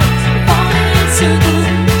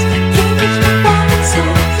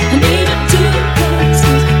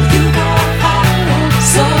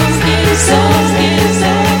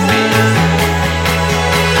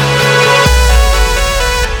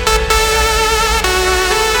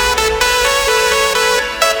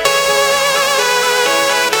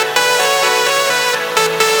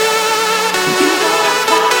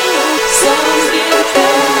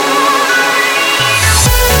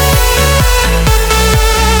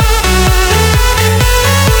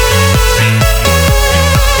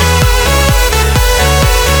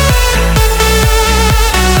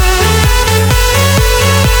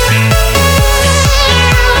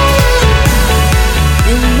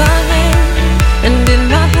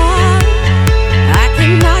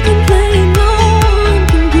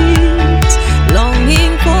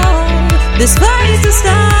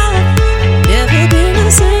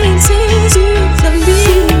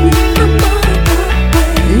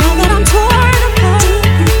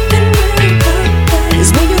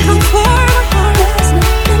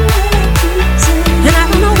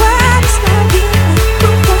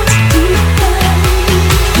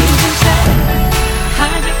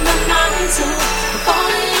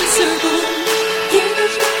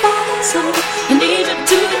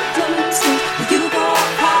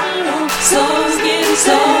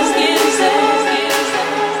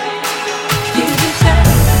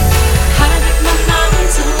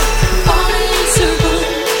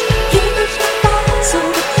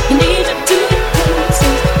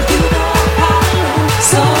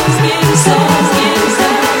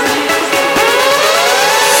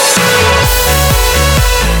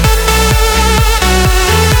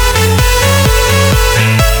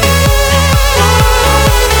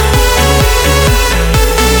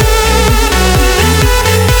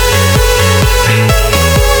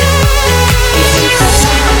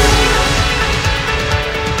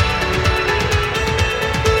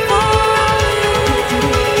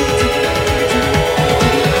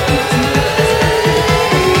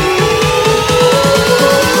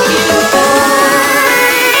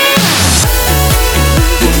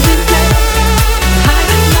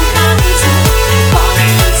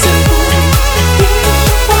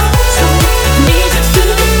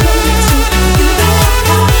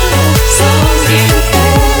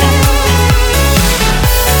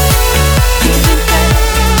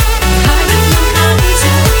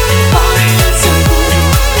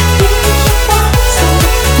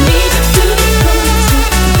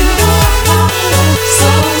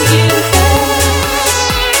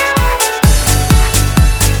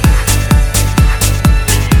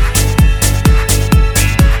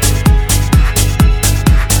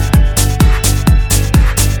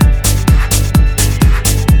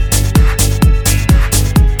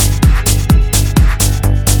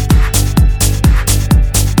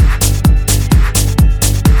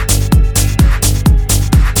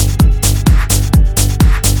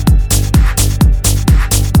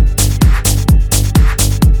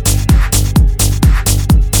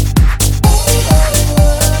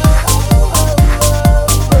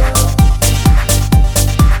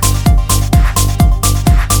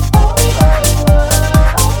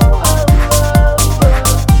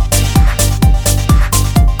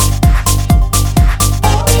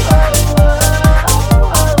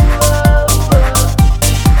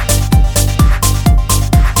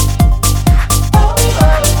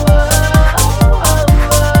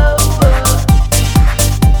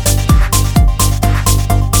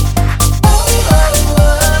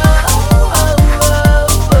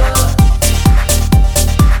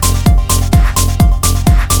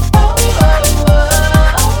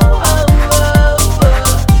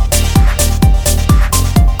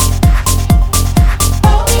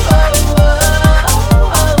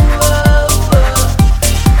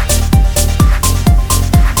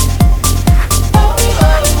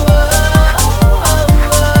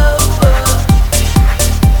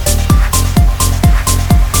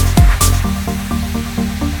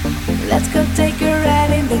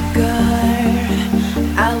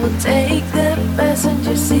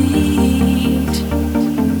seat.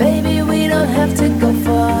 Baby, we don't have to go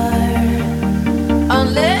far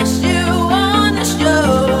unless you wanna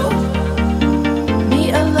show me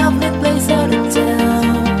a lovely place out of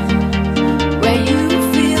town where you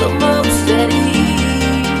feel most at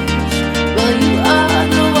ease. Well, you are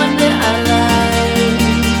the one that I like.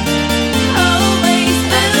 Always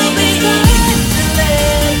will be glad to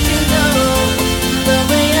let you know the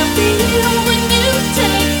way I feel when you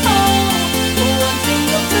take home one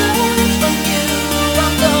single touch from you.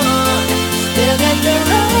 I'm gone, still get the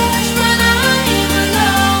rush when I'm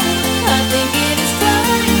alone. I think it is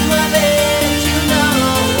time I let you know.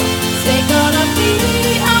 Take all of me,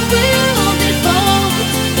 I will devote.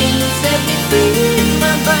 Can you set me free?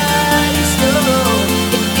 My body slow.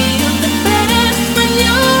 It feels the best when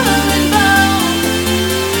you're involved.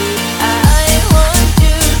 I want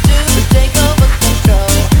you to take over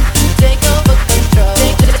control. Take over control.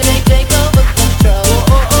 Take over control.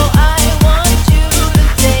 Oh, I want you to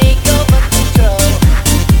take over control.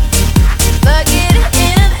 Plug it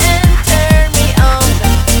in and turn me on.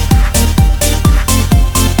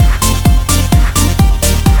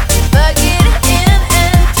 Plug it in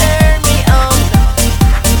and turn me on.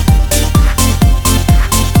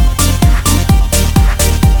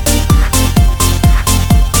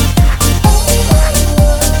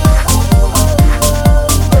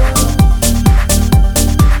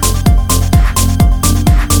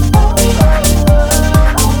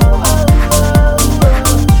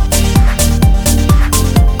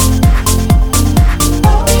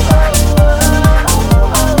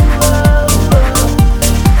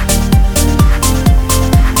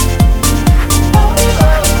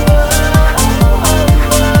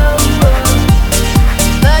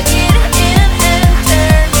 Plug it in and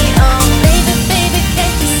turn me on. Baby, baby,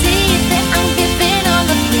 can't you see that I'm giving all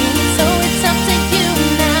of me? So it's up to you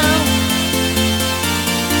now.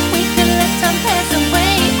 We could let time pass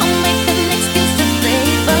away or make an excuse to play,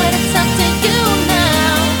 but it's up to you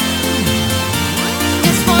now.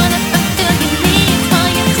 Just wanna fulfill your needs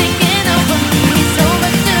while you're taking over me. So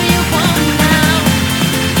what do you want now?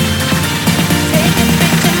 Take a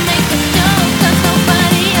picture, make a show, 'cause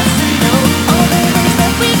nobody else will know all the ways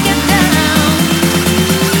that we get down.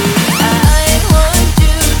 I want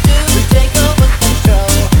you to take over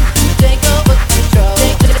control. Take over control.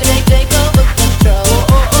 Take over control.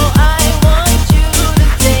 Oh, I want you to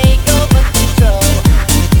take over control.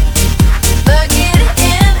 Plug it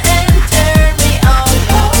in and turn me on.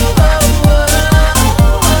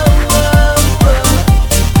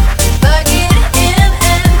 Plug it in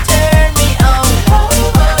and turn me on.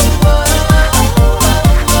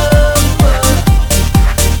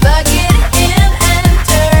 Plug it in and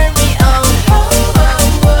turn me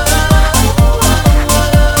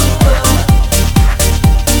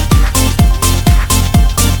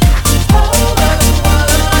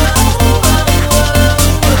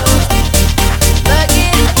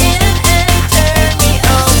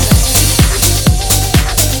on.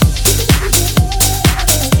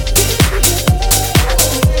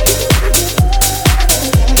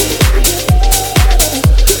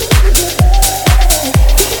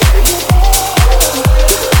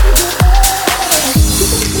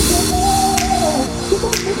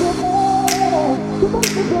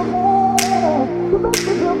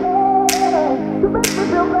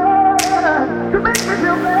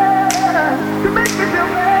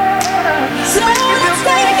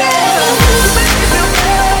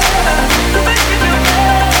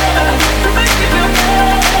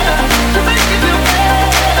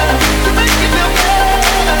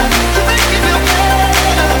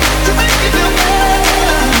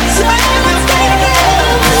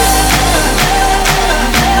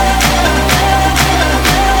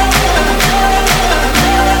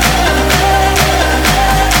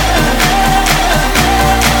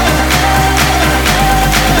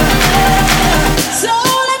 So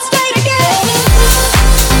let's stay together.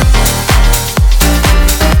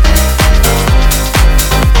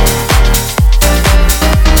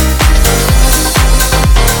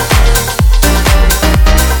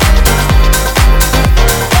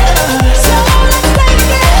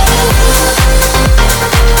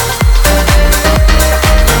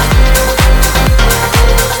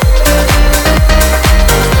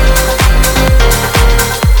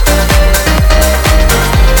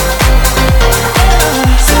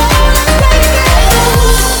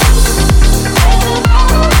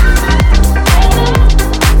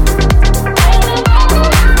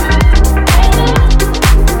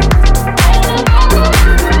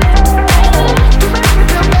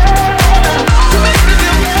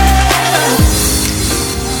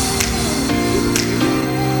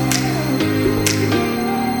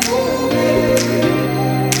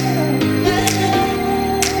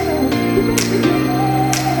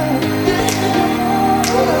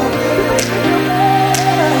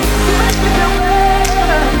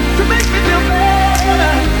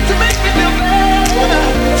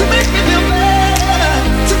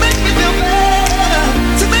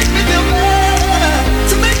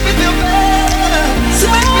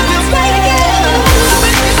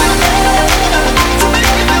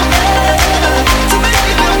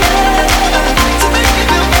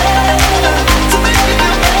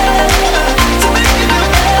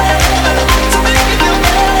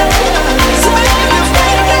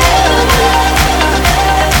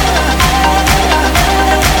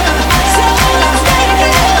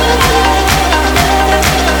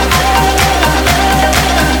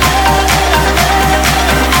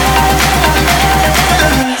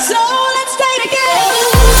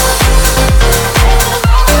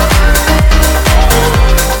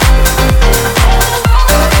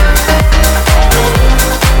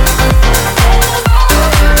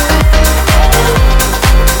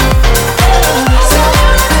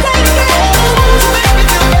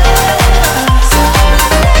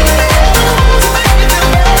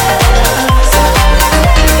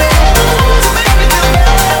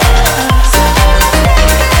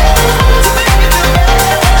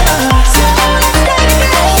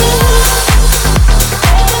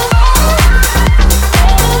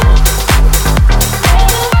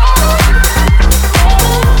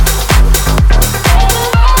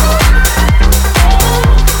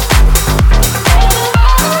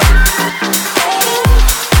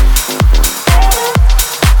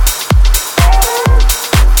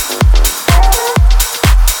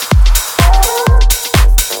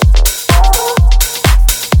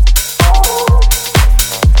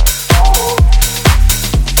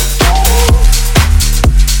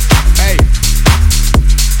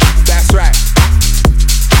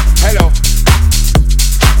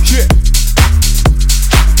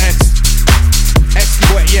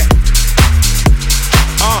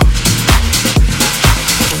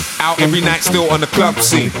 every night still on the club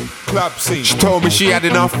scene. She told me she had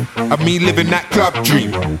enough of me living that club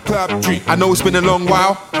dream. I know it's been a long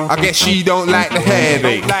while, I guess she don't like the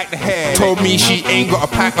headache. Told me she ain't gotta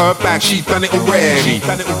pack her bag, she done it already.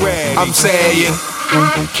 I'm saying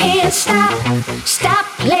I can't stop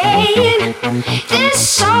playing this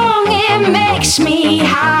song, it makes me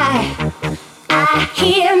high. I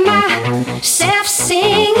hear myself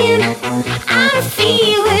singing, I'm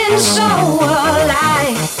feeling so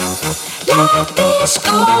alive. Let this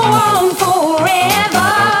go on forever,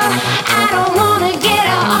 I don't wanna get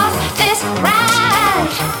off this ride.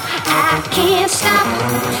 I can't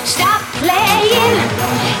stop playing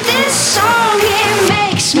this song, it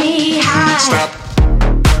makes me high. stop.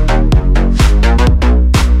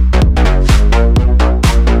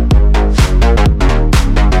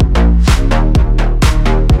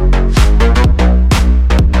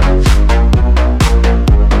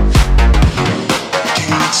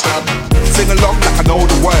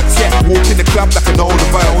 Walk in the club like I know the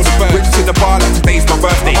words. Whips in the bar like today's my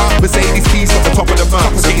birthday. Mercedes keys at the top of the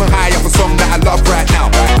Merc. Getting high off a song that I love right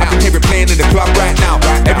now. I can hear it playing in the club right now.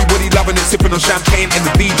 Everybody loving it, sipping on champagne, and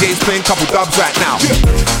the DJ's playing couple dubs right now.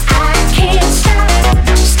 I can't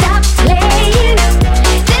stop playing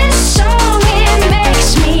this song, it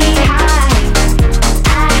makes me high.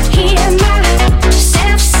 I hear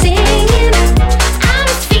myself singing, I'm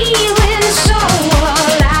feeling so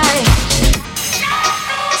alive.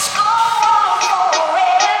 Let's go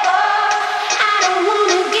forever, I don't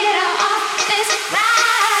wanna get off this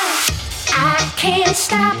ride. I can't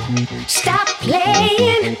stop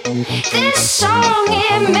playing this song,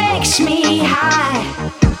 it makes me high.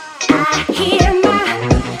 I hear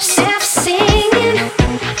myself singing,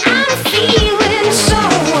 I'm feeling so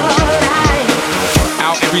alive.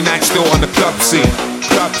 Out every night still on the club scene.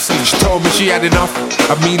 She told me she had enough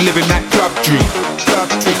of me living that club dream.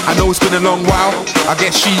 I know it's been a long while, I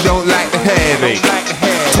guess she don't like the headache.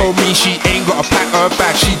 Told me she ain't gotta pack her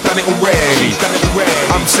bag, she done it already.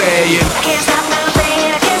 I'm saying I can't stop now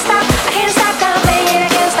playing, I can't stop now playing, I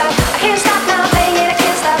can't stop now playing, I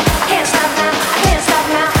can't stop now, I can't stop now, I can't stop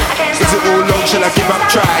now. is it all long, shall I give up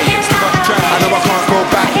trying? I know I can't go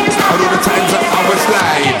back, all the times that I was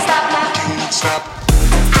lying. Stop.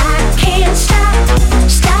 I can't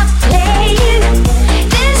stop playing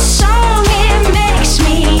this song, it makes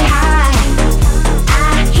me high.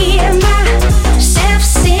 I hear myself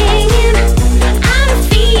singing, I'm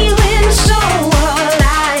feeling so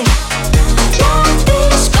alive. Let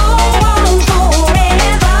this go on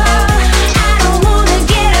forever, I don't wanna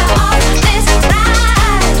get off this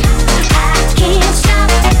ride. I can't stop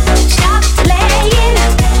playing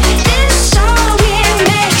this song, it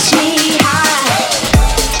makes me high.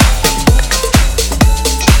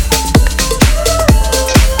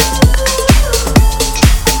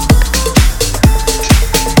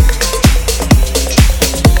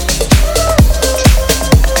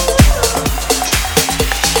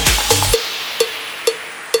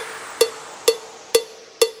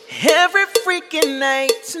 Every freaking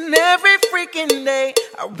night and every freaking day,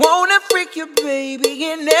 I wanna freak you, baby,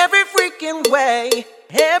 in every freaking way.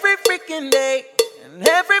 Every freaking day and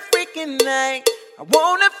every freaking night, I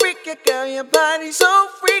wanna freak you, girl. Your body's so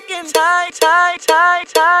freaking tight, tight, tight,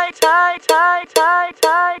 tight, tight, tight, tight,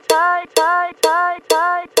 tight, tight, tight,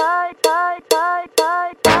 tight, tight, tight, tight,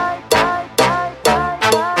 tight, tight, tight, tight, tight.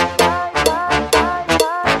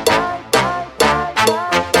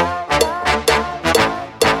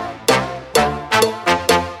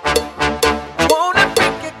 Wanna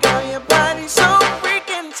freak you, girl. Your body's so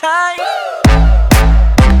freaking tight.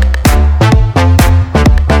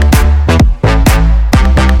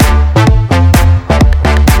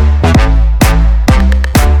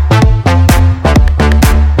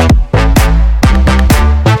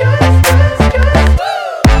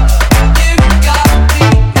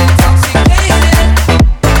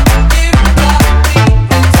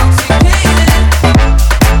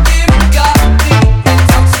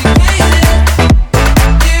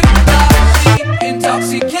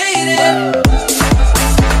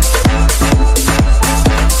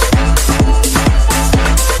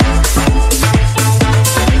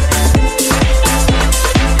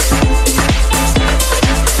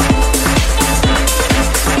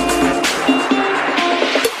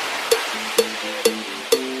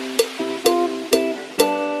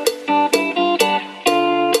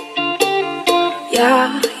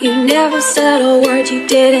 Yeah, you never said a word, you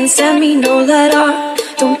didn't send me no letter.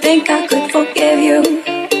 Don't think I could forgive you.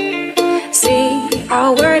 See,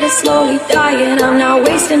 our word is slowly dying, I'm not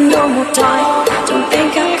wasting no more time. Don't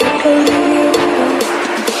think I could believe you.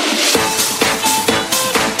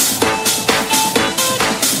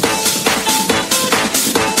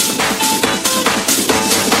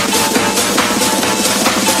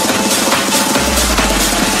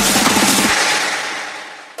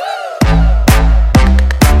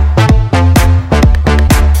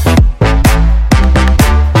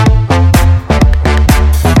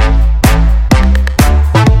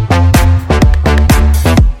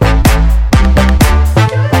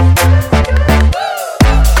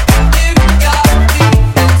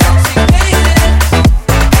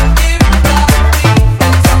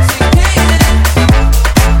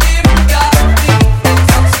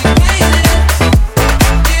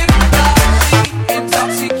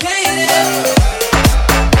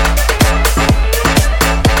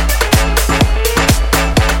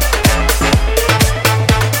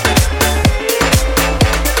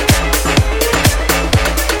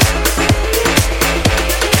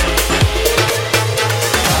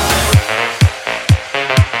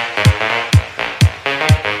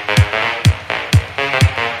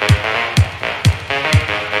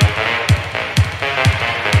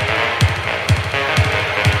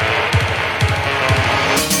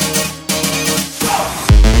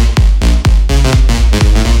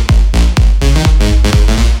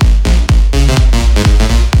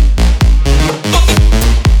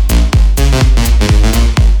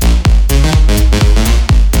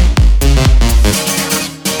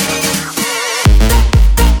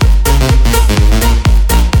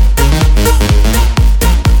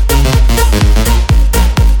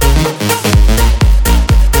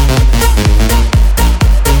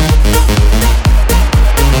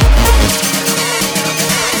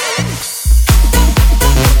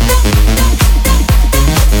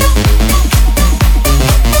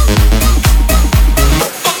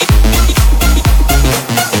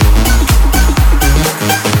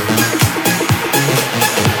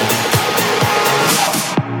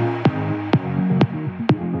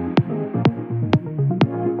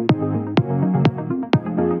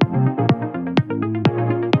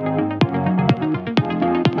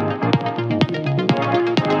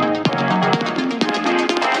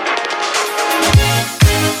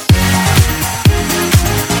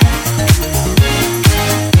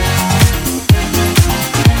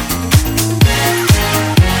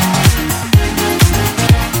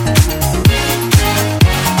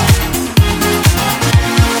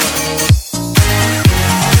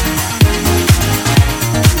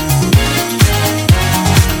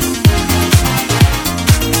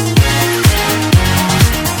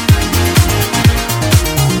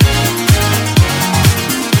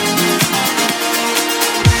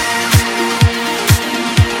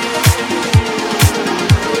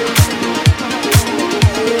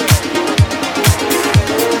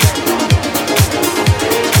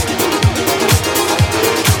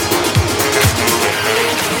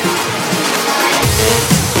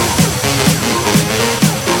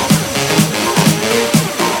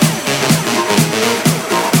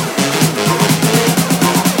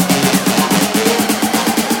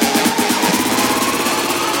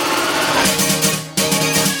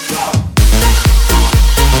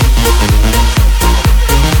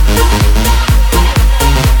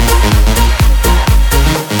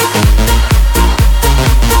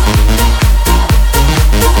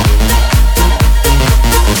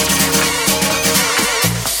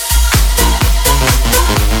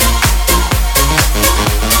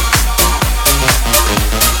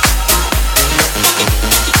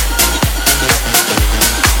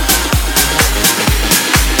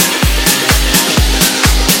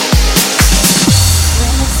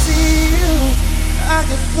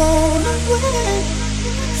 phone away.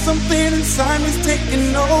 Something inside me's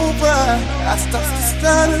taking over. I start to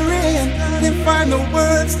stuttering, can't find the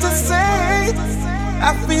words to say.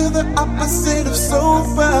 I feel the opposite of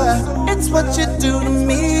sober. It's what you do to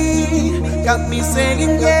me. Got me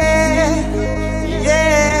saying yeah,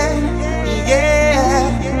 yeah,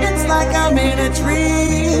 yeah. It's like I'm in a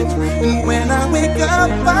dream. And when I wake up,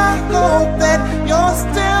 I hope that you're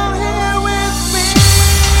still here with me.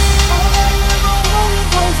 All I ever wanted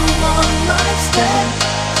was a one night stand.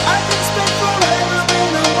 I can spend forever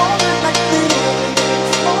in a moment like this.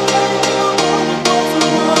 All I ever wanted was a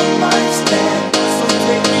one night stand. So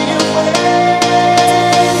take me away.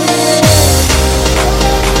 All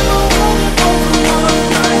I ever wanted was a one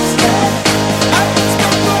night stand. I can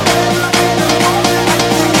spend forever in a moment like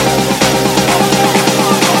this. All I ever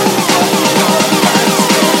wanted was a one night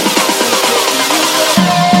stand. So take me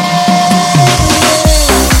away.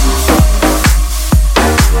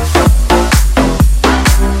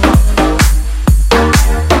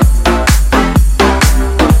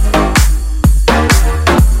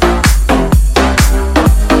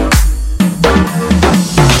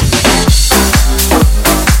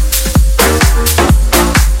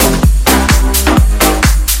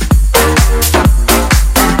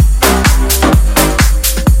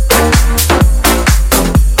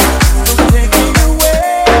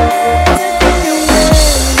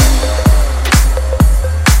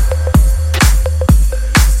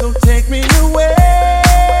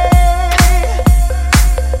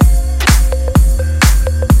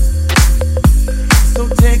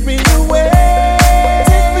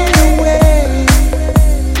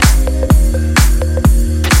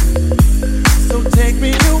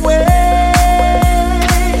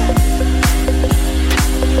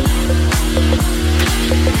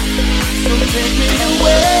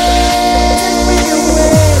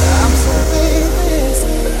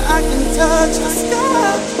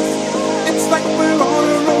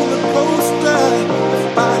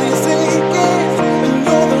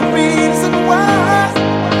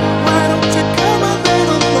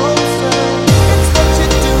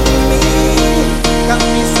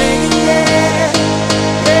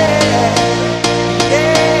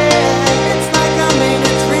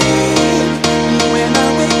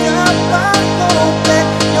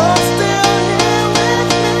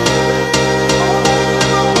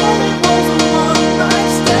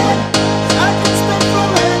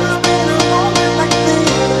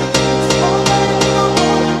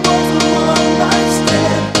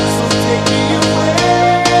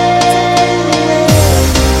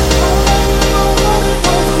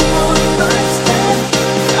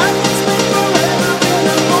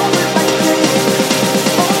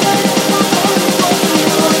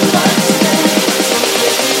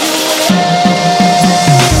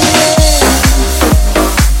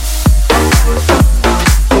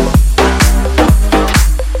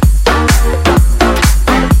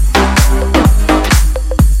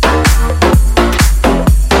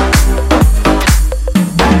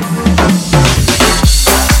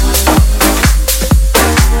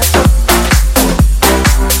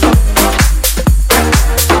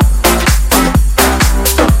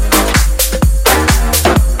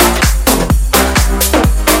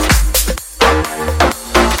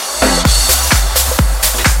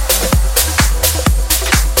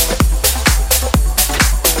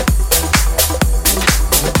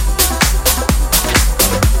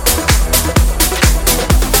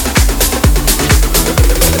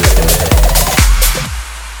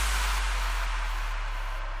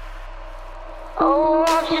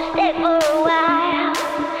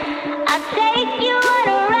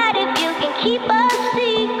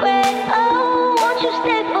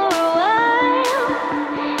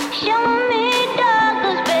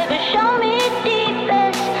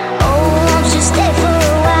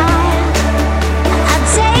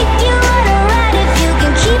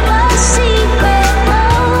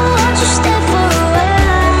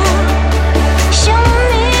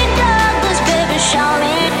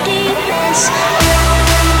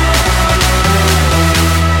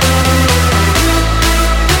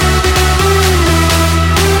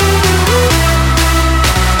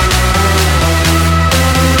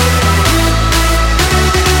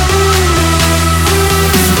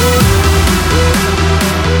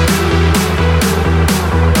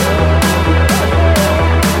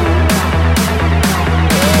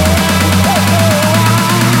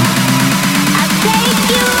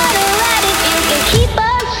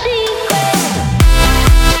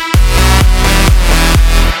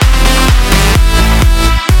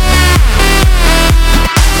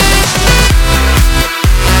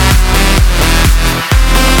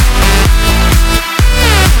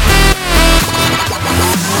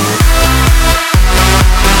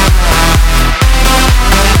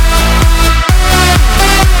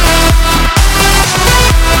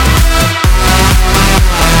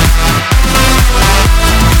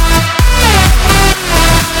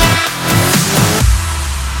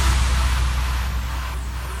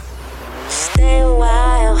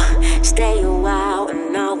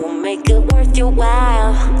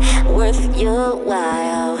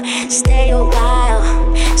 stay a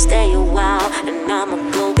while, and I'ma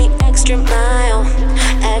go the extra mile.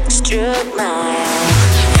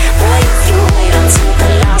 Boy, if you wait until the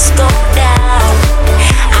lights go down,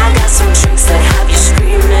 I got some tricks that have you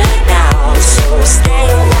screaming out. So stay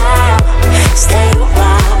a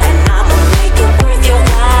while, and I'ma make it worth your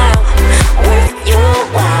while,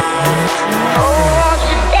 Oh,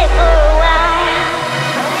 stay for a while.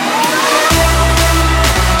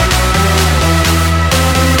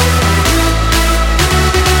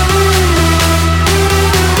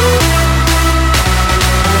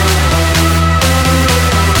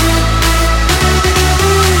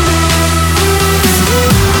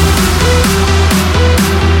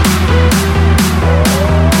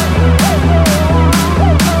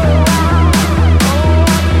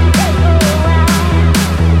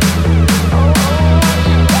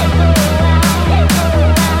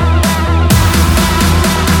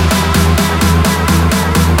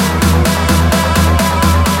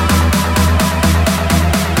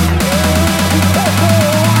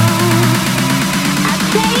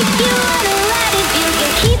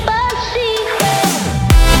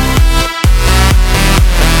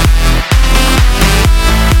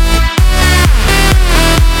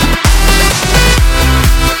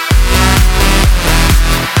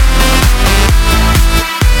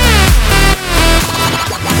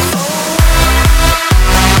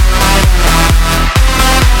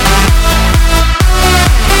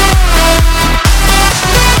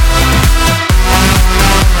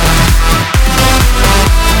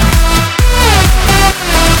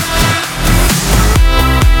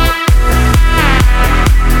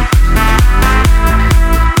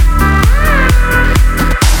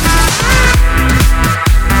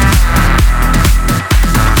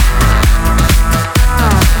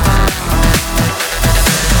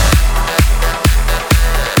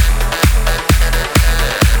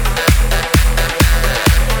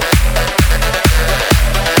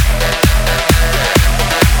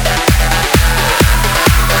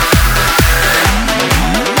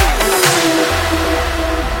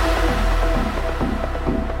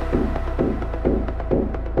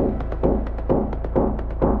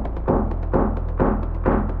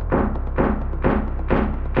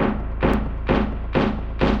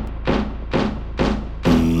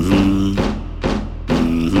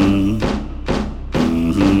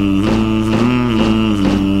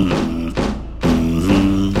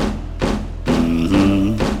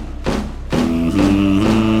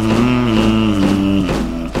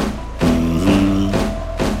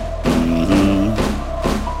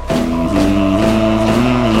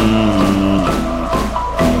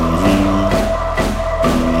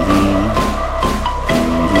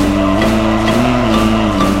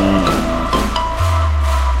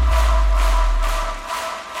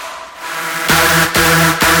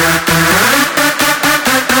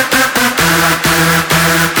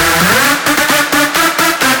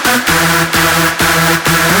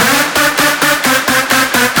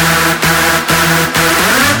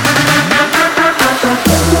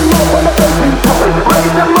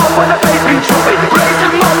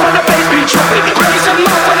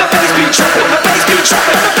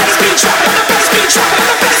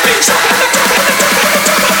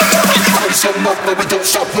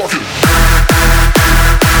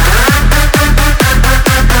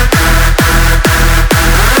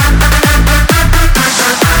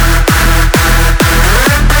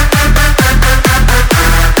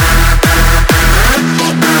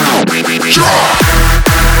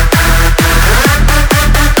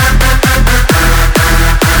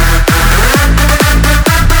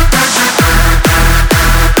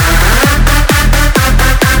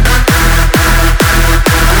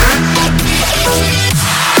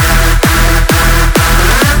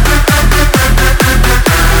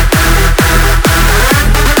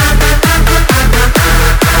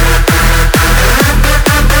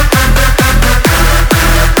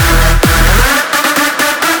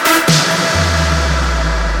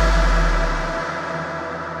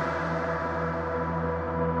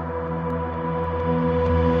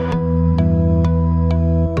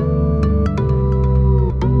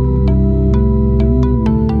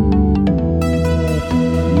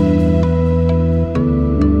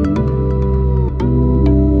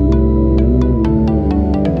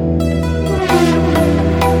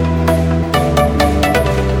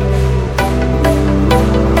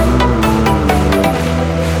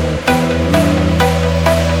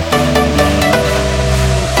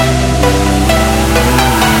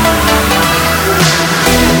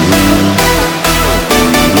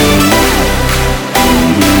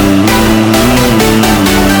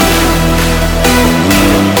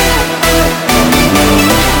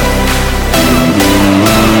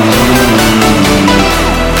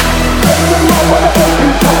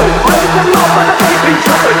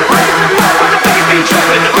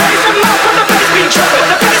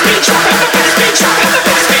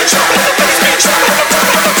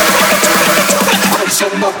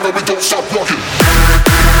 we don't stop rocking.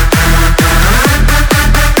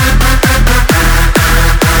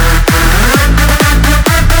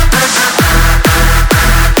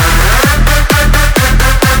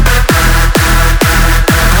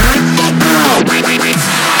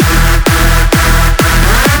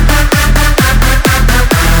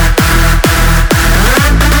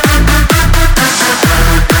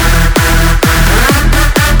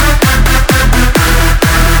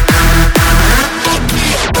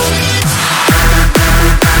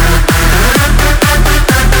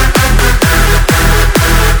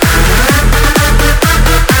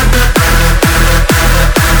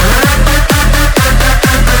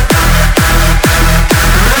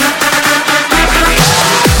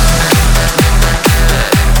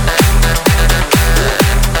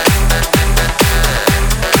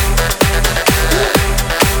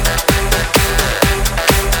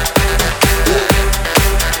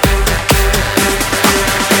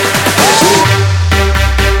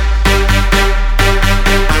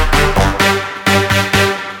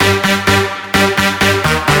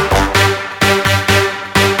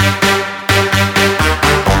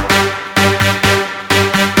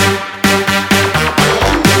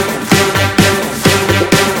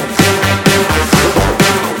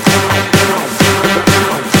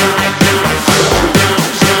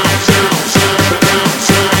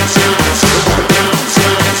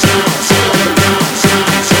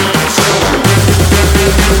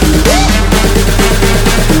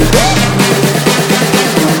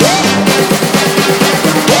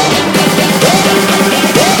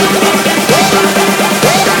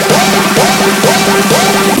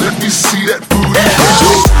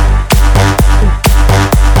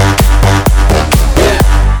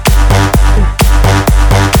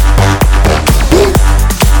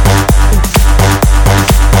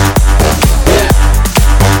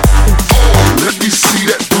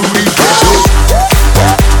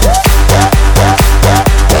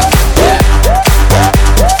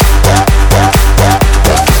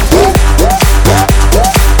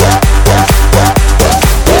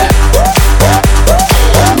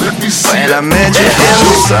 I met you in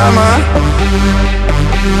the summer,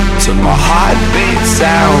 to my heartbeat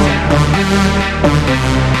sound.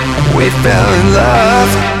 We fell in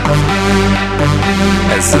love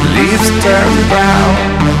as the leaves turn brown.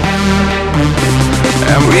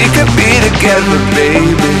 And we could be together,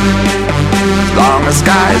 baby, as long as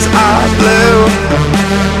skies are blue.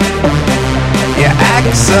 You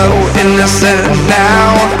act so innocent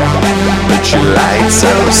now, but you lied so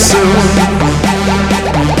soon.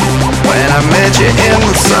 When I met you in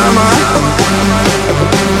the summer,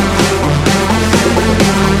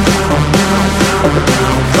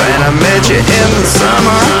 when I met you in the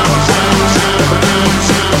summer,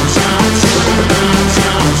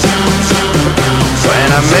 when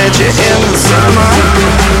I met you in the summer,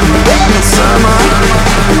 the summer,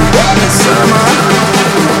 the summer, the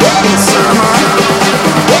summer, the summer, the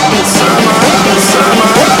summer, the summer,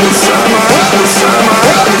 the summer,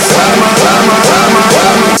 the summer, summer,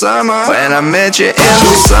 summer, when I met you in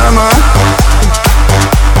the summer.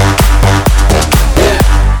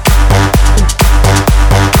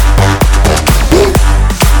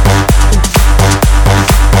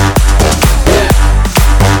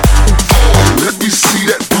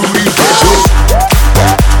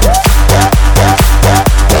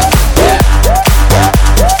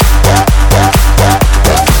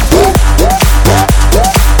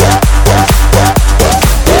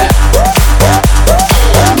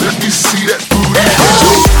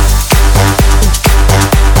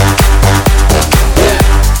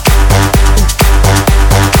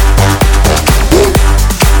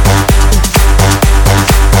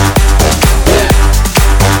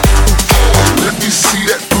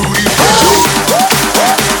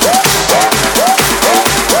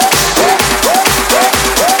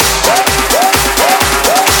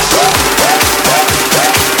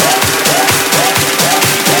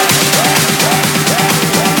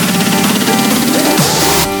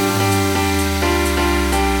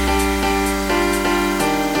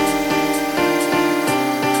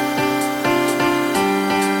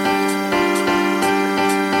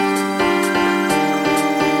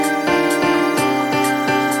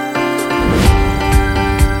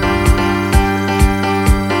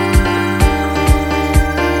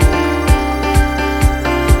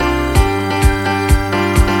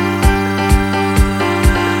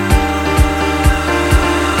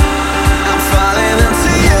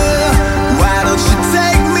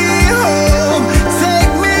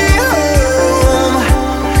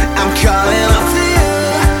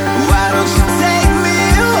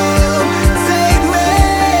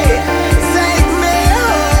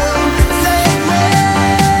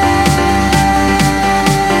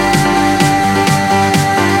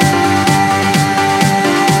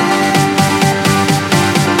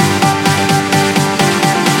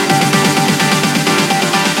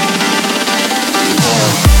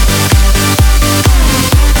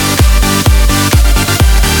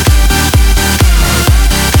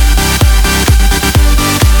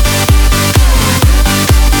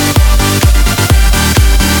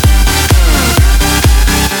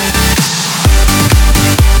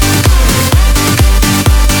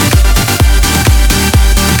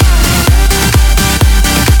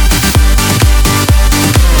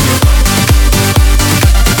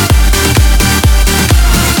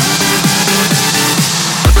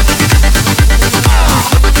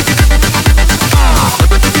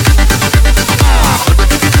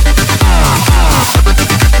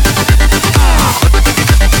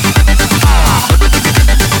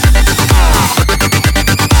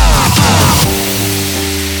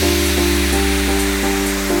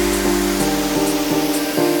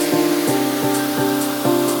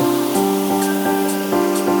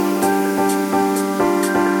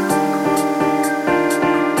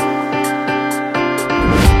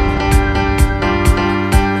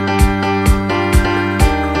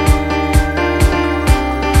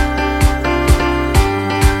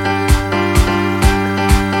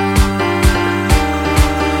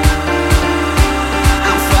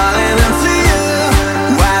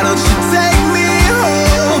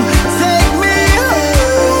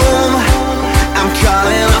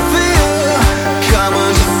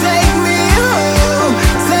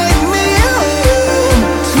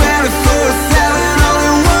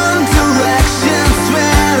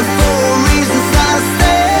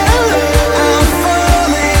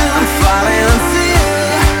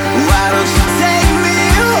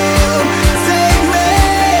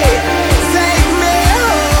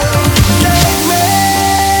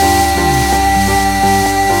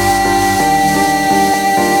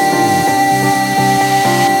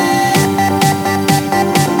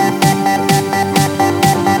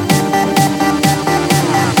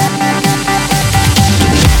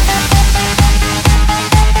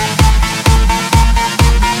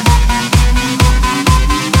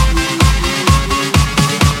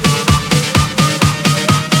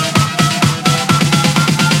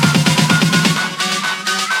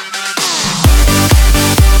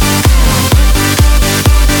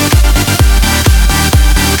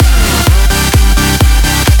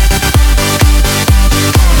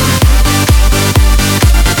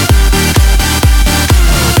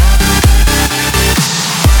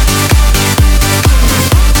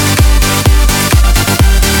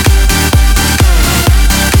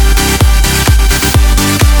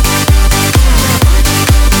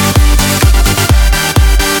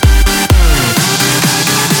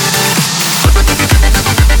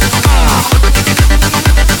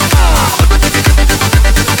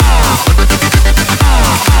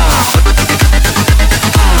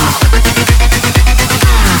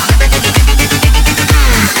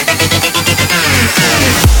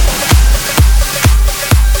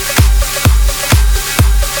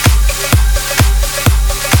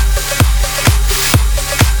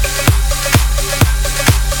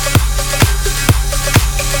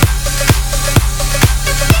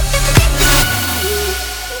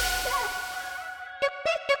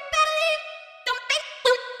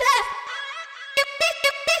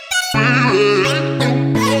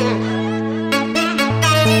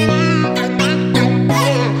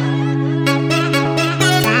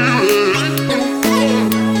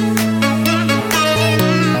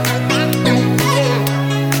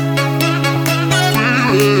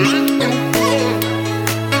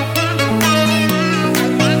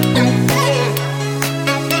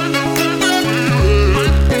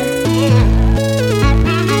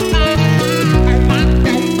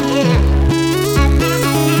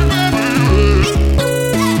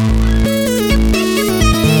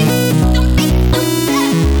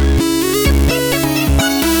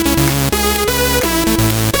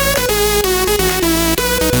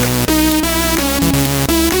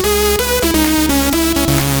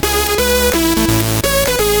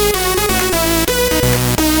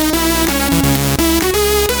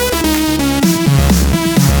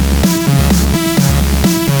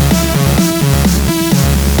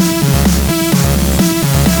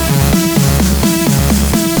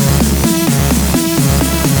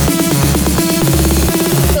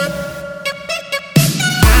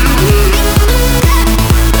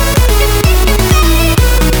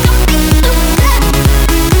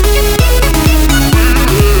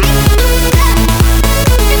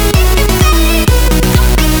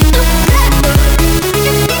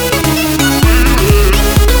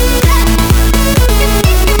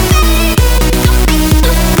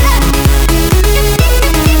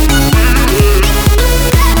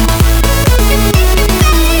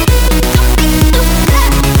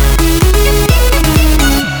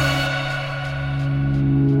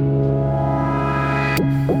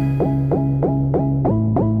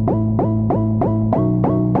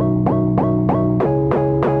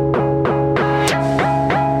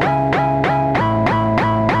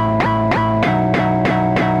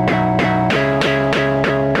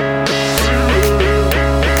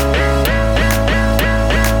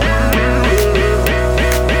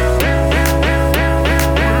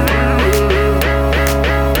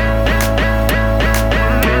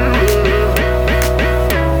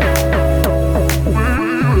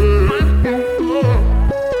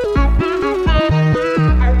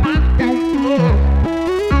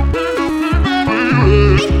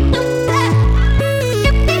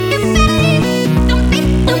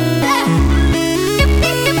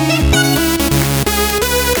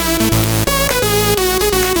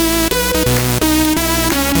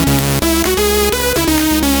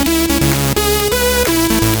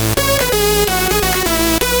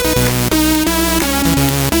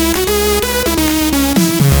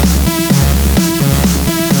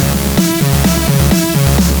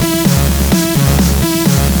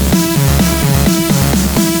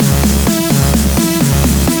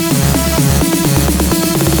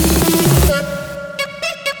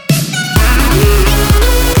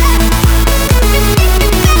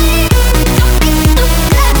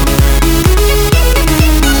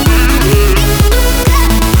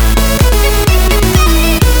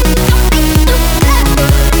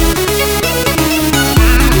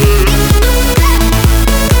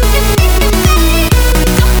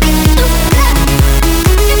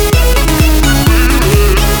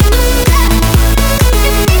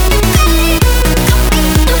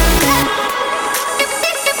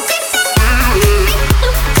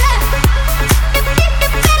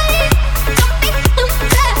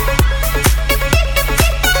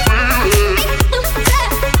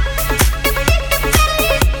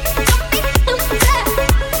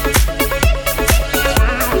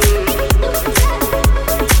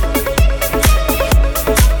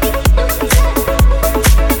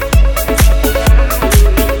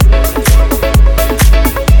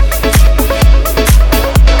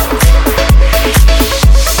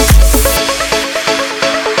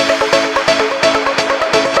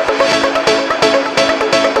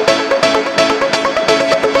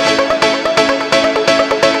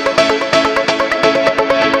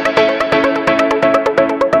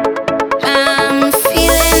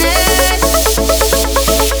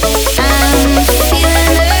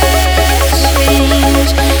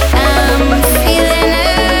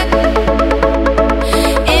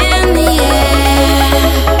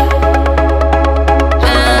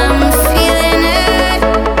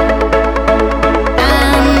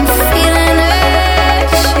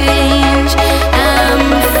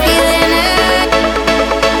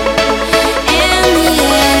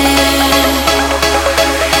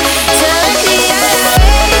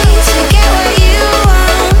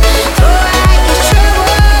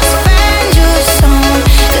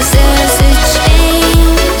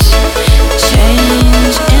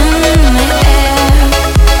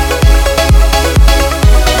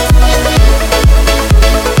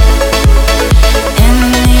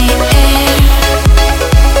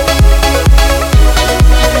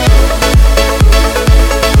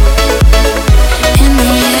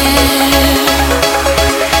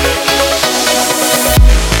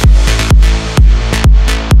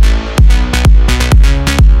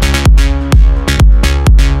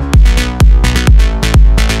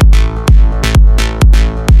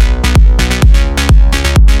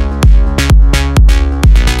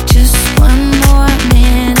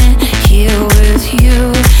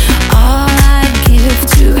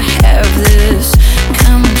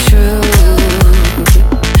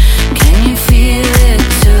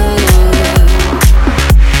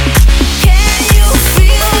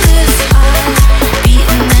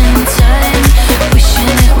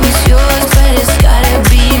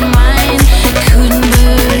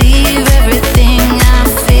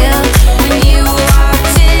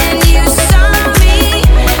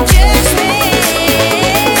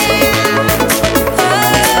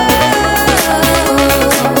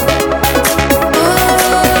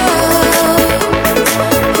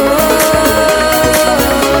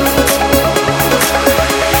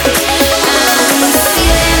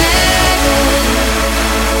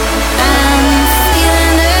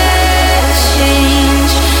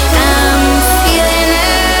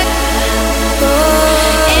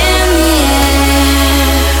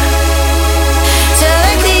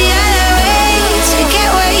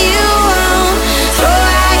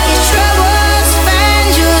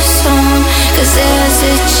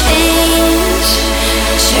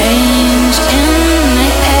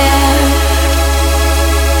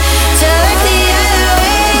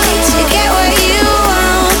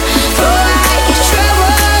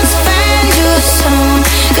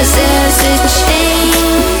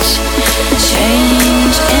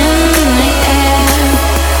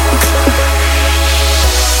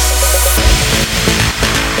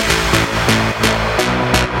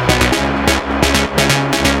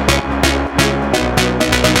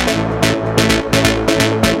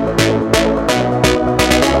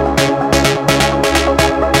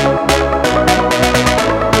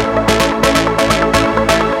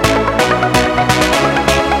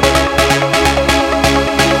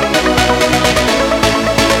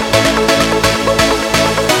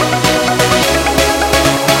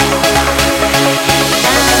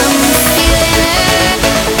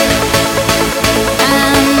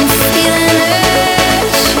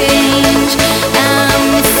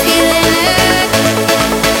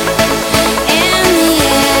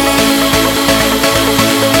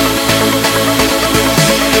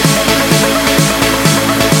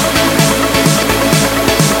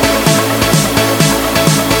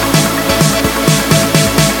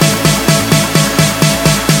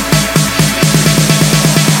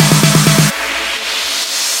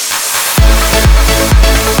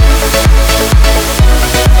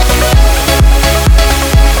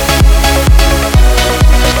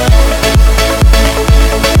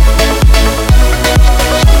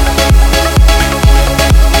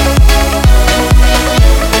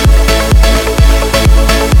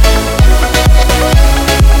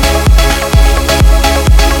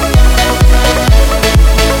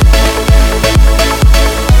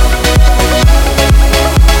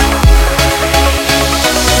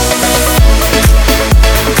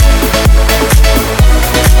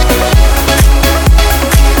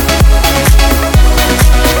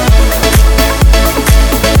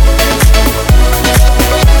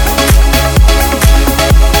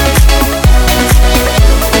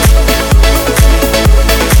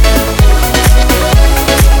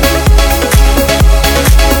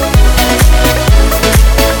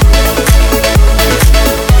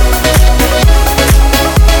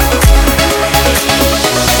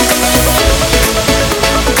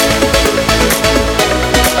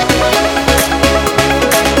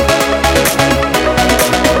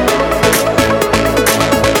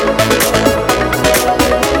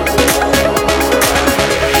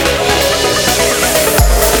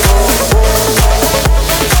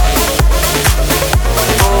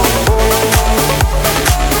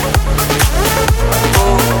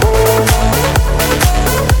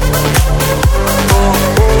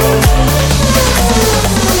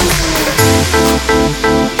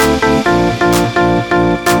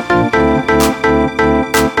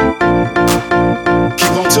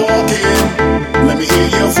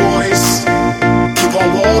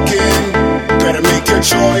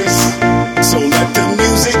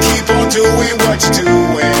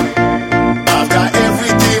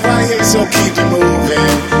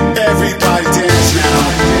 dance now.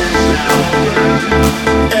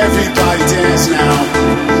 Everybody dance now.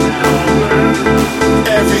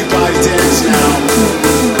 Everybody dance now.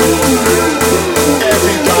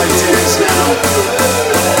 Everybody dance now.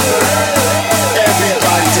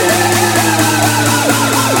 Everybody dance.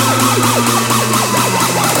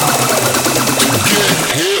 Get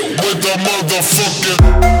hit with the motherfucking.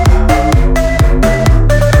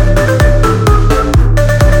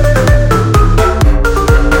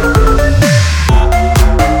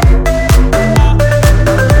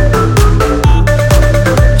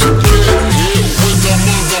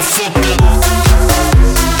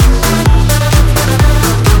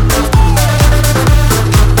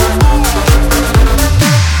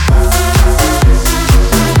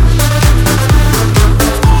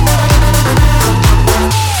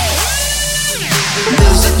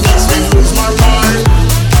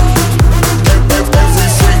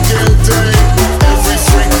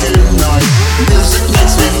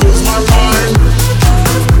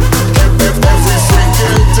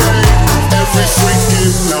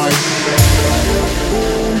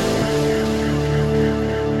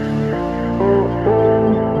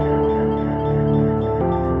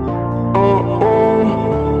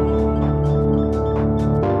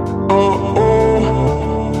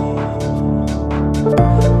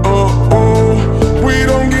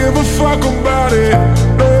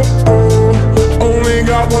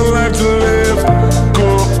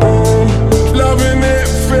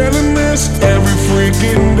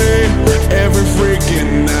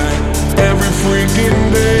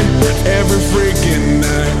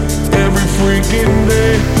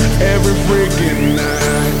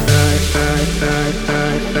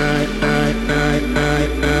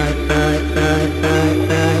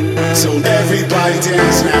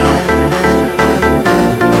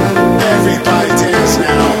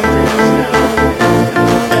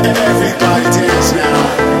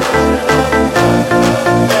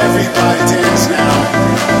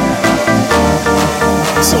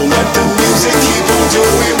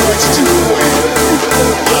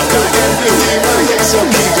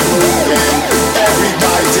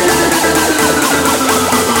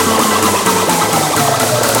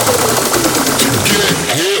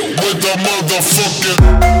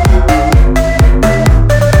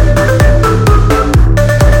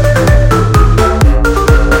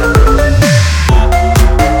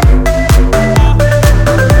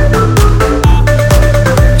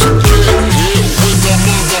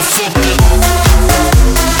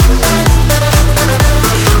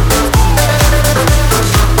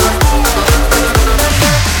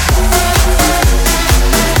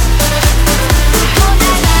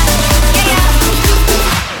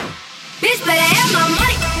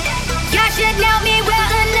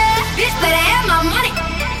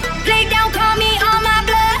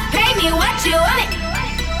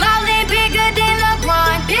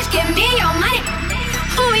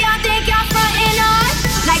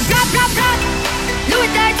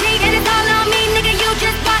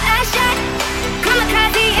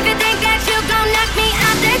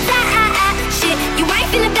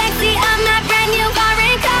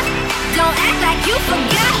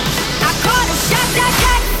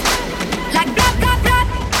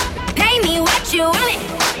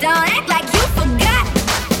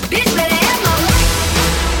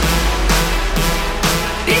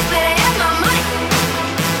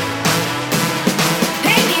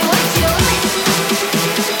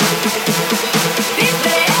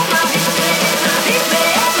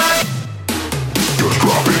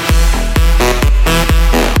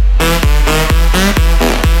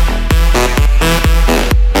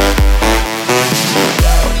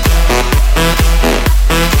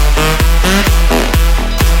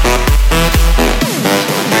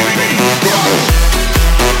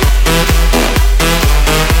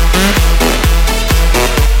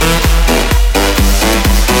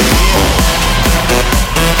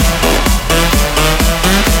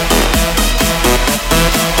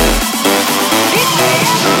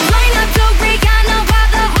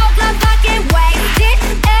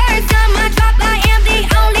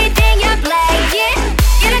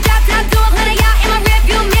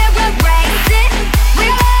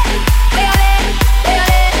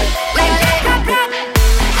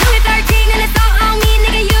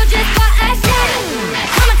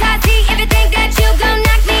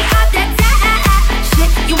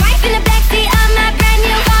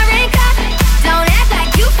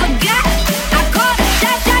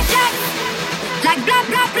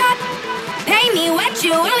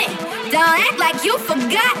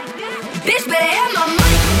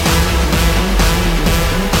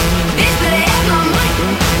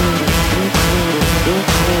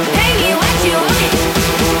 Pay me what you want.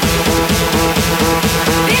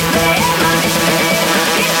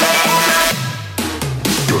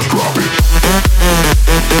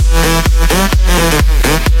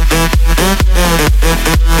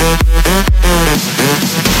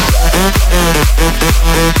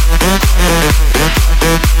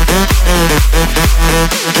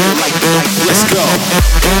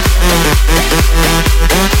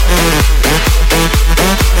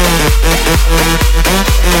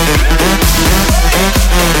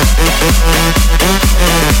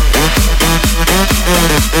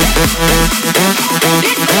 It's